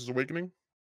Squad versus Awakening.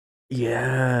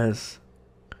 Yes.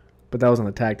 But that wasn't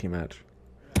a tag team match.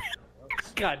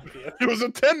 God damn. It was a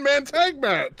 10-man tag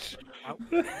match.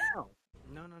 No.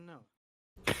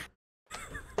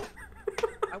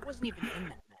 I wasn't even in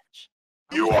that match.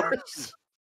 You are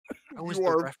I you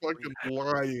are referee. fucking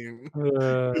lying.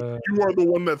 You are the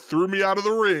one that threw me out of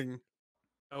the ring.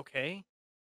 Okay.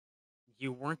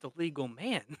 You weren't the legal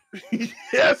man.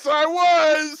 Yes, I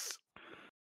was.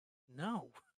 No.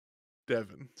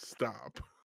 Devin, stop.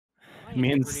 My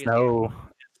Me and integrity is Snow,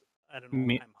 at an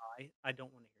me- all-time high. I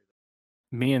don't want to hear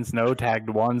that. me and Snow tagged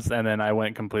once, and then I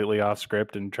went completely off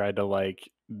script and tried to like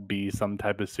be some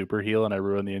type of super heel, and I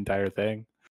ruined the entire thing.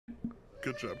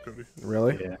 Good job, Cody.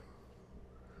 Really? Yeah.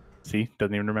 See,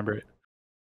 doesn't even remember it.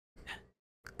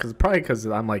 Because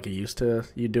I'm like used to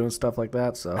you doing stuff like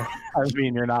that. So I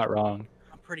mean, you're not wrong.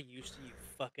 I'm pretty used to you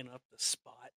fucking up the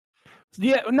spot.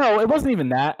 Yeah, no, it wasn't even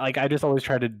that. Like, I just always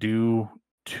tried to do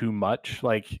too much.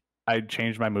 Like, I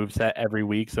changed my moveset every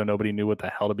week so nobody knew what the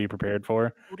hell to be prepared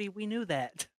for. Cody, we knew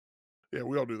that. Yeah,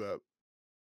 we all do that.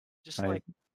 Just I- like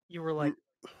you were like,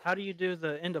 how do you do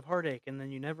the end of Heartache? And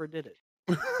then you never did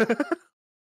it.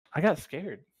 I got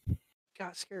scared.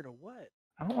 Got scared of what?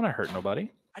 I don't want to hurt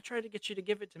nobody. I tried to get you to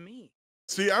give it to me.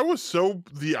 See, I was so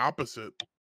the opposite.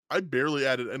 I barely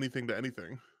added anything to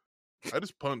anything. I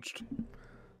just punched.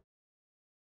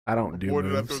 I don't do Boy,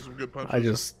 did I throw moves. some good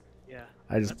punches. Yeah.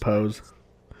 I just that's why pose. it's-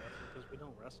 Because we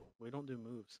don't wrestle. We don't do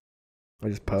moves. I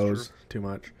just That's true. pose too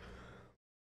much.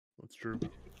 That's true.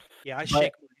 Yeah, I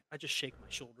just shake my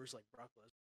shoulders like Brock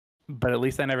Lesnar. But at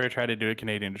least I never tried to do a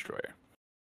Canadian Destroyer.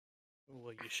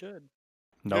 Well, you should.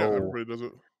 No, Yeah, everybody does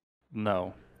it.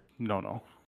 no.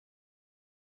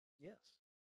 Yes.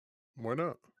 Why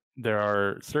not? There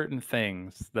are certain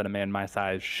things that a man my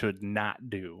size should not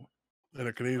do. And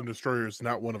a Canadian Destroyer is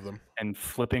not one of them. And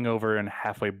flipping over and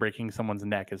halfway breaking someone's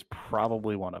neck is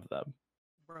probably one of them.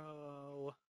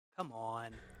 Bro, come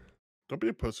on. Don't be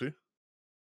a pussy.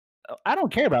 I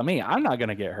don't care about me. I'm not going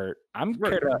to get hurt. I'm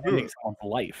Right, cared about do ending it. someone's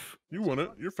life. You won it.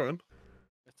 You're fine.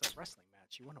 It's a wrestling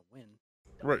match. You want to win.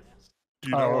 Right. dumbass. Do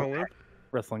you not Oh, want to win?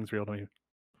 Wrestling's real to me.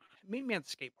 Meet me at the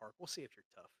skate park. We'll see if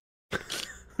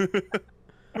you're tough.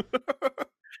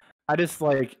 I just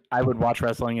like I would watch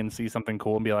wrestling and see something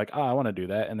cool and be like, oh, I want to do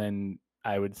that, and then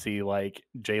I would see like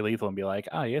Jay Lethal and be like,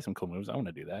 oh, he has some cool moves. I want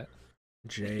to do that.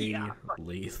 Jay Yeah, Put me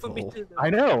Lethal. through the- I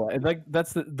know. and, like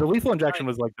that's the lethal injection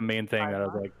was like the main thing Hi, that I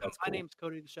was my- like, that's My cool. name's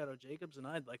Cody the Shadow Jacobs, and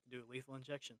I'd like to do a lethal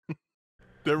injection.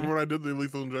 Remember when I did the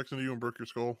lethal injection to you and broke your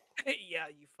skull? Yeah,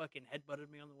 you fucking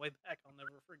headbutted me on the way back. I'll never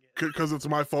forget. Because it's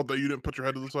my fault that you didn't put your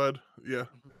head to the side? Yeah.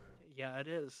 Yeah, it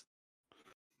is.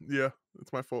 Yeah,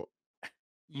 it's my fault.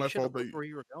 You My should have fault that looked where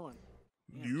you were going.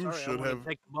 Damn, you sorry, I should wanted have. to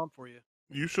take the bump for you.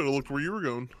 You should have looked where you were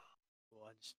going. Well,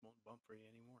 I just won't bump for you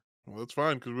anymore. Well, that's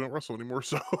fine because we don't wrestle anymore.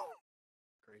 So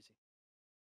Crazy.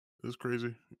 it's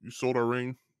crazy. You sold our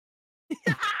ring. You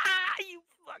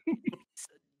fucking piece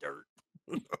of dirt.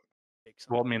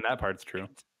 Well, I mean, that part's true.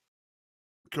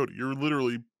 Cody, you're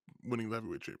literally winning the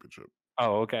heavyweight championship.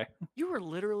 Oh, okay. You were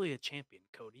literally a champion,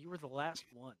 Cody. You were the last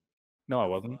one. No, I The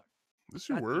wasn't. fuck? Yes,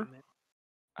 you God were. damn it.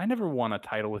 I never won a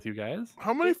title with you guys.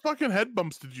 How many fucking head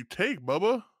bumps did you take,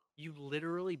 Bubba? You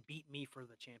literally beat me for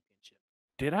the championship.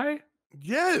 Did I?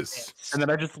 Yes. And then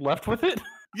I just left with it?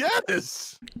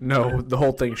 Yes. No, the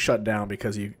whole thing shut down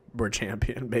because you were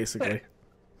champion, basically.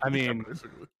 I mean,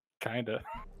 Basically. kind of.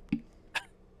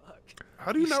 Fuck.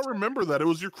 How do you not remember that? It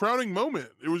was your crowning moment.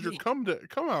 It was your come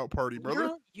out party,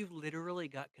 brother. You literally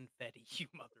got confetti, you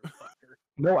motherfucker.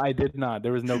 No, I did not.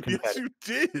 There was no confetti. Yes, you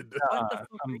did. What the fuck are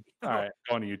I'm, you all right,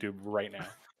 going to YouTube right now.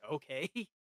 Okay.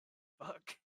 Fuck.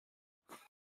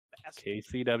 Bastard.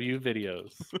 KCW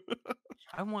videos.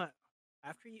 I want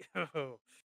after you. Oh,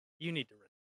 you need to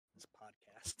rip this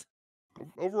podcast.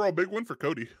 Overall, big win for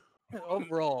Cody.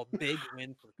 Overall, big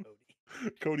win for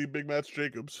Cody. Cody Big Match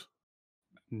Jacobs.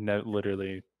 No,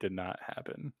 literally did not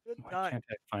happen. Good Why time. can't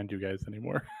I find you guys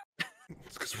anymore?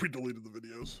 It's because we deleted the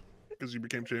videos because you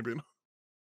became champion.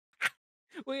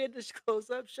 We had to close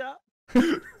up shop.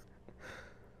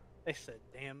 They said,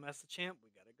 "Damn, that's the champ. We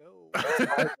gotta go."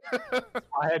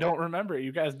 I don't remember.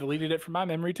 You guys deleted it from my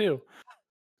memory too.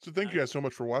 So thank you guys so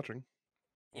much for watching.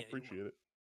 I Yeah, appreciate it.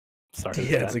 Sorry.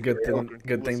 Yeah, it's a good thing. welcome.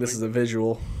 Good thing this is a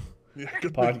visual Yeah,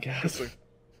 good thing- podcast. good thing.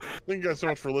 Thank you guys so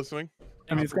much for listening.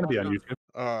 I mean, it's going to be on YouTube.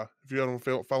 If you don't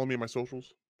follow me on my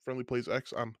socials, Friendly Plays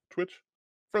X on Twitch,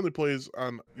 Friendly Plays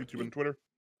on YouTube and Twitter,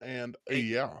 and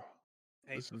yeah,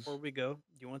 Hey, This before is- we go, do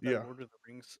you want that yeah. Lord of the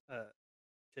Rings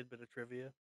tidbit of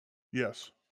trivia?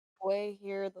 yes. Way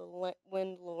here, the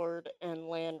Wind Lord and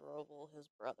Land Roval, his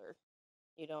brother.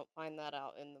 You don't find that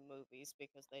out in the movies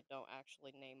because they don't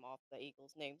actually name off the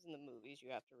Eagles' names in the movies.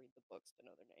 You have to read the books to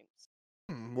know their names.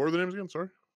 What are the names again? Sorry.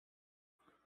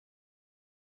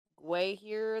 Way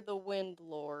here, the Wind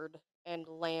Lord and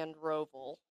Land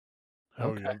Roval. Oh,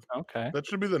 Okay. yeah. Okay. That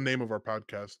should be the name of our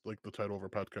podcast, like the title of our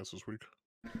podcast this week.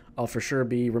 I'll for sure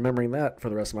be remembering that for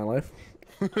the rest of my life.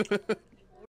 All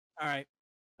right.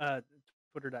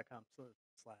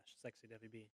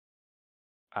 Twitter.com/sexywb.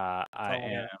 I all I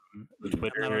am I'm not on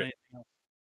Twitter anything else.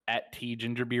 at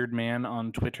TGingerbeardman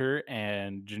on Twitter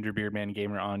and Gingerbeardman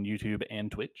Gamer on YouTube and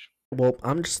Twitch. Well,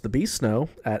 I'm just TheBsnow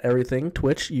at everything: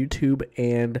 Twitch, YouTube,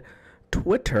 and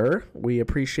Twitter. We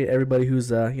appreciate everybody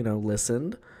who's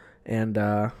listened, and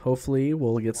hopefully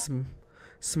we'll get some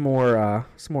more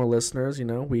listeners.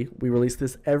 We release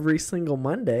this every single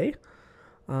Monday.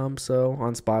 So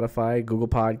on Spotify, Google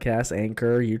Podcasts,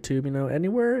 Anchor, YouTube,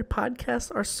 anywhere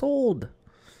podcasts are sold.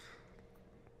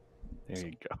 There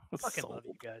you go. Fucking love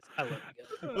you guys. I love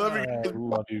you guys. Love you. I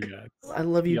love you guys. I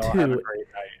love you Y'all have a too. great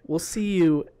night. We'll see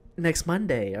you next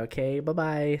Monday. Okay,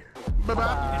 bye-bye. Bye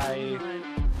bye. Bye.